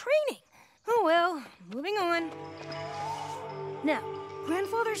after your training. Oh well, moving on. Now,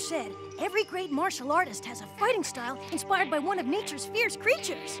 Grandfather said every great martial artist has a fighting style inspired by one of nature's fierce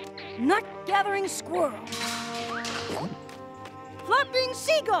creatures. Nut-gathering squirrel. Flapping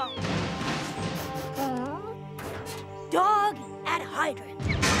seagull. Dog at hydrant.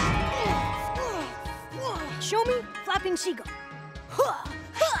 Show me flapping seagull.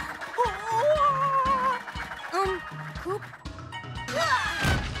 Coop.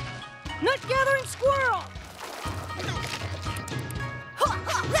 Nut-gathering squirrel.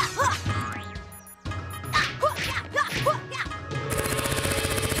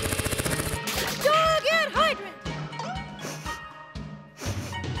 Dog at hydrant.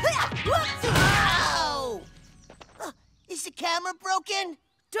 Ow! Is the camera broken?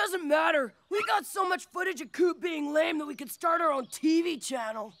 Doesn't matter. We got so much footage of Coop being lame that we could start our own TV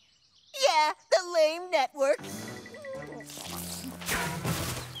channel. Yeah, the Lame Network.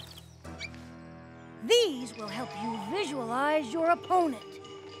 These will help you visualize your opponent.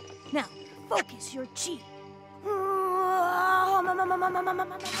 Now, focus your chi.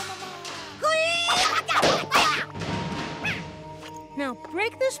 Now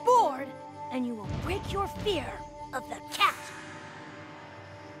break this board, and you will break your fear of the cat.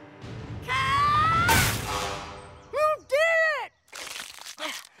 You did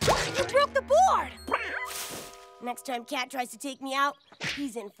it! You broke the board! Next time Cat tries to take me out,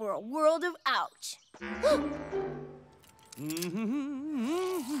 he's in for a world of ouch.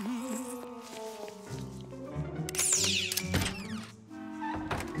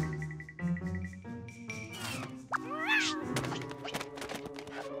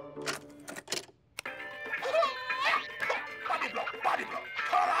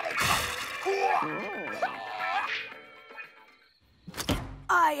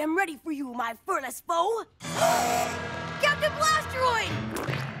 I am ready for you, my furless foe. Captain Blasteroid!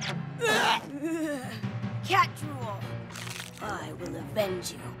 Cat drool. I will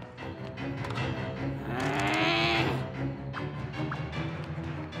avenge you.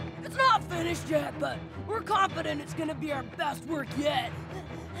 It's not finished yet, but we're confident it's gonna be our best work yet.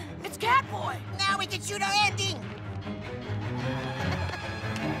 It's Catboy. Now we can shoot our ending.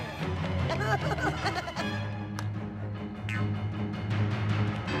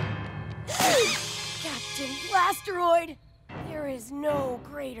 Captain Blasteroid, you're is no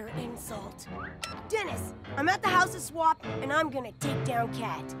greater insult. Dennis, I'm at the House of Swap, and I'm gonna take down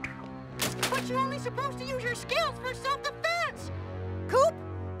Cat. But you're only supposed to use your skills for self-defense! Coop!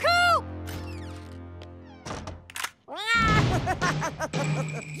 Coop!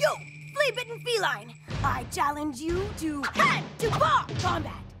 You, flea-bitten feline! I challenge you to hand-to-paw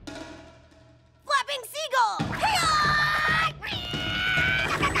combat! Flapping seagull!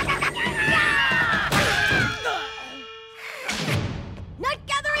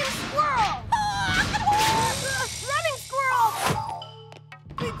 Nut-gathering squirrel! Running squirrel!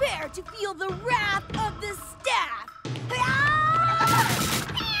 Prepare to feel the wrath of the staff!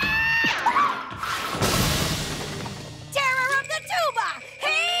 Terror of the tuba!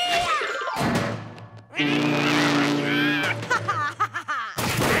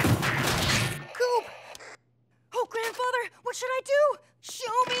 Coop! Oh, grandfather, what should I do?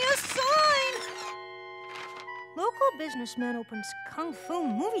 Show me a sign! Local businessman opens Kung Fu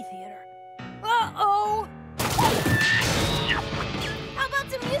movie theater. Uh-oh! How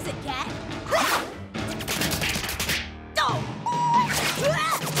about some music, Cat? Oh!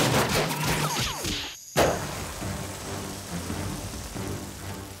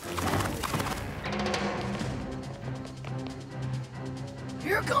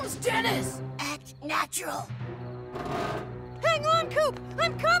 Here comes Dennis! Act natural. Hang on, Coop!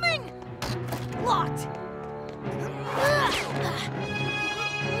 I'm coming! Locked!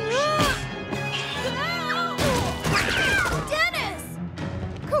 Dennis!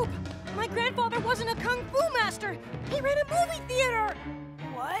 Coop, my grandfather wasn't a Kung Fu master. He ran a movie theater.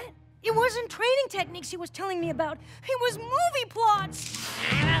 What? It wasn't training techniques he was telling me about. It was movie plots.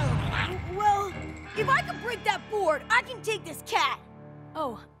 Well, if I could break that board, I can take this cat.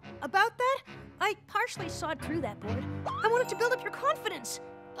 Oh, about that? I partially sawed through that board. I wanted to build up your confidence.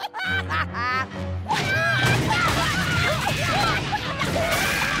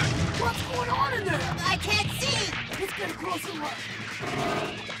 What's going on in there? I can't see! Let's get a closer look.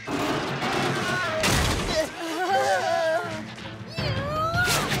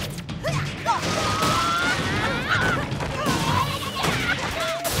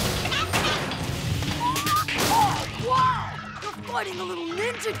 Oh, wow! You're fighting a little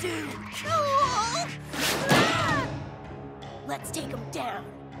ninja dude! Let's take him down.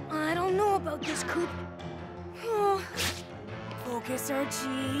 I don't know about this, Coop. Oh. Focus,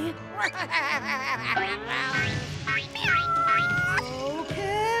 RG.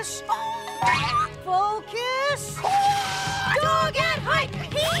 Focus. Focus. Dog and hike.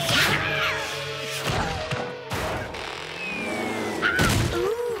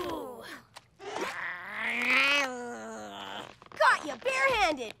 Ooh. Got you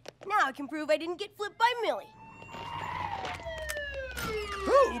barehanded. Now I can prove I didn't get flipped by Millie.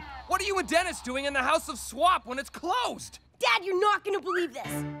 Coop, what are you and Dennis doing in the House of Swap when it's closed? Dad, you're not gonna believe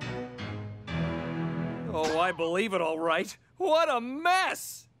this. Oh, I believe it all right. What a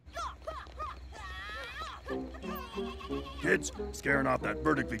mess! Kids, scaring off that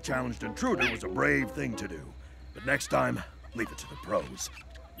vertically challenged intruder was a brave thing to do. But next time, leave it to the pros.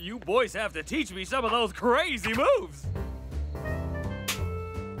 You boys have to teach me some of those crazy moves.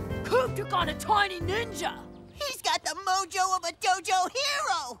 Coop took on a tiny ninja. He's got the mojo of a dojo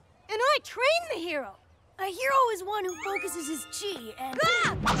hero. And I trained the hero. A hero is one who focuses his chi and...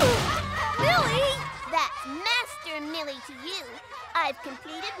 Millie! That's Master Millie to you. I've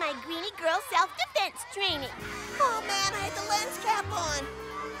completed my Greenie Girl self-defense training. Oh man, I had the lens cap on.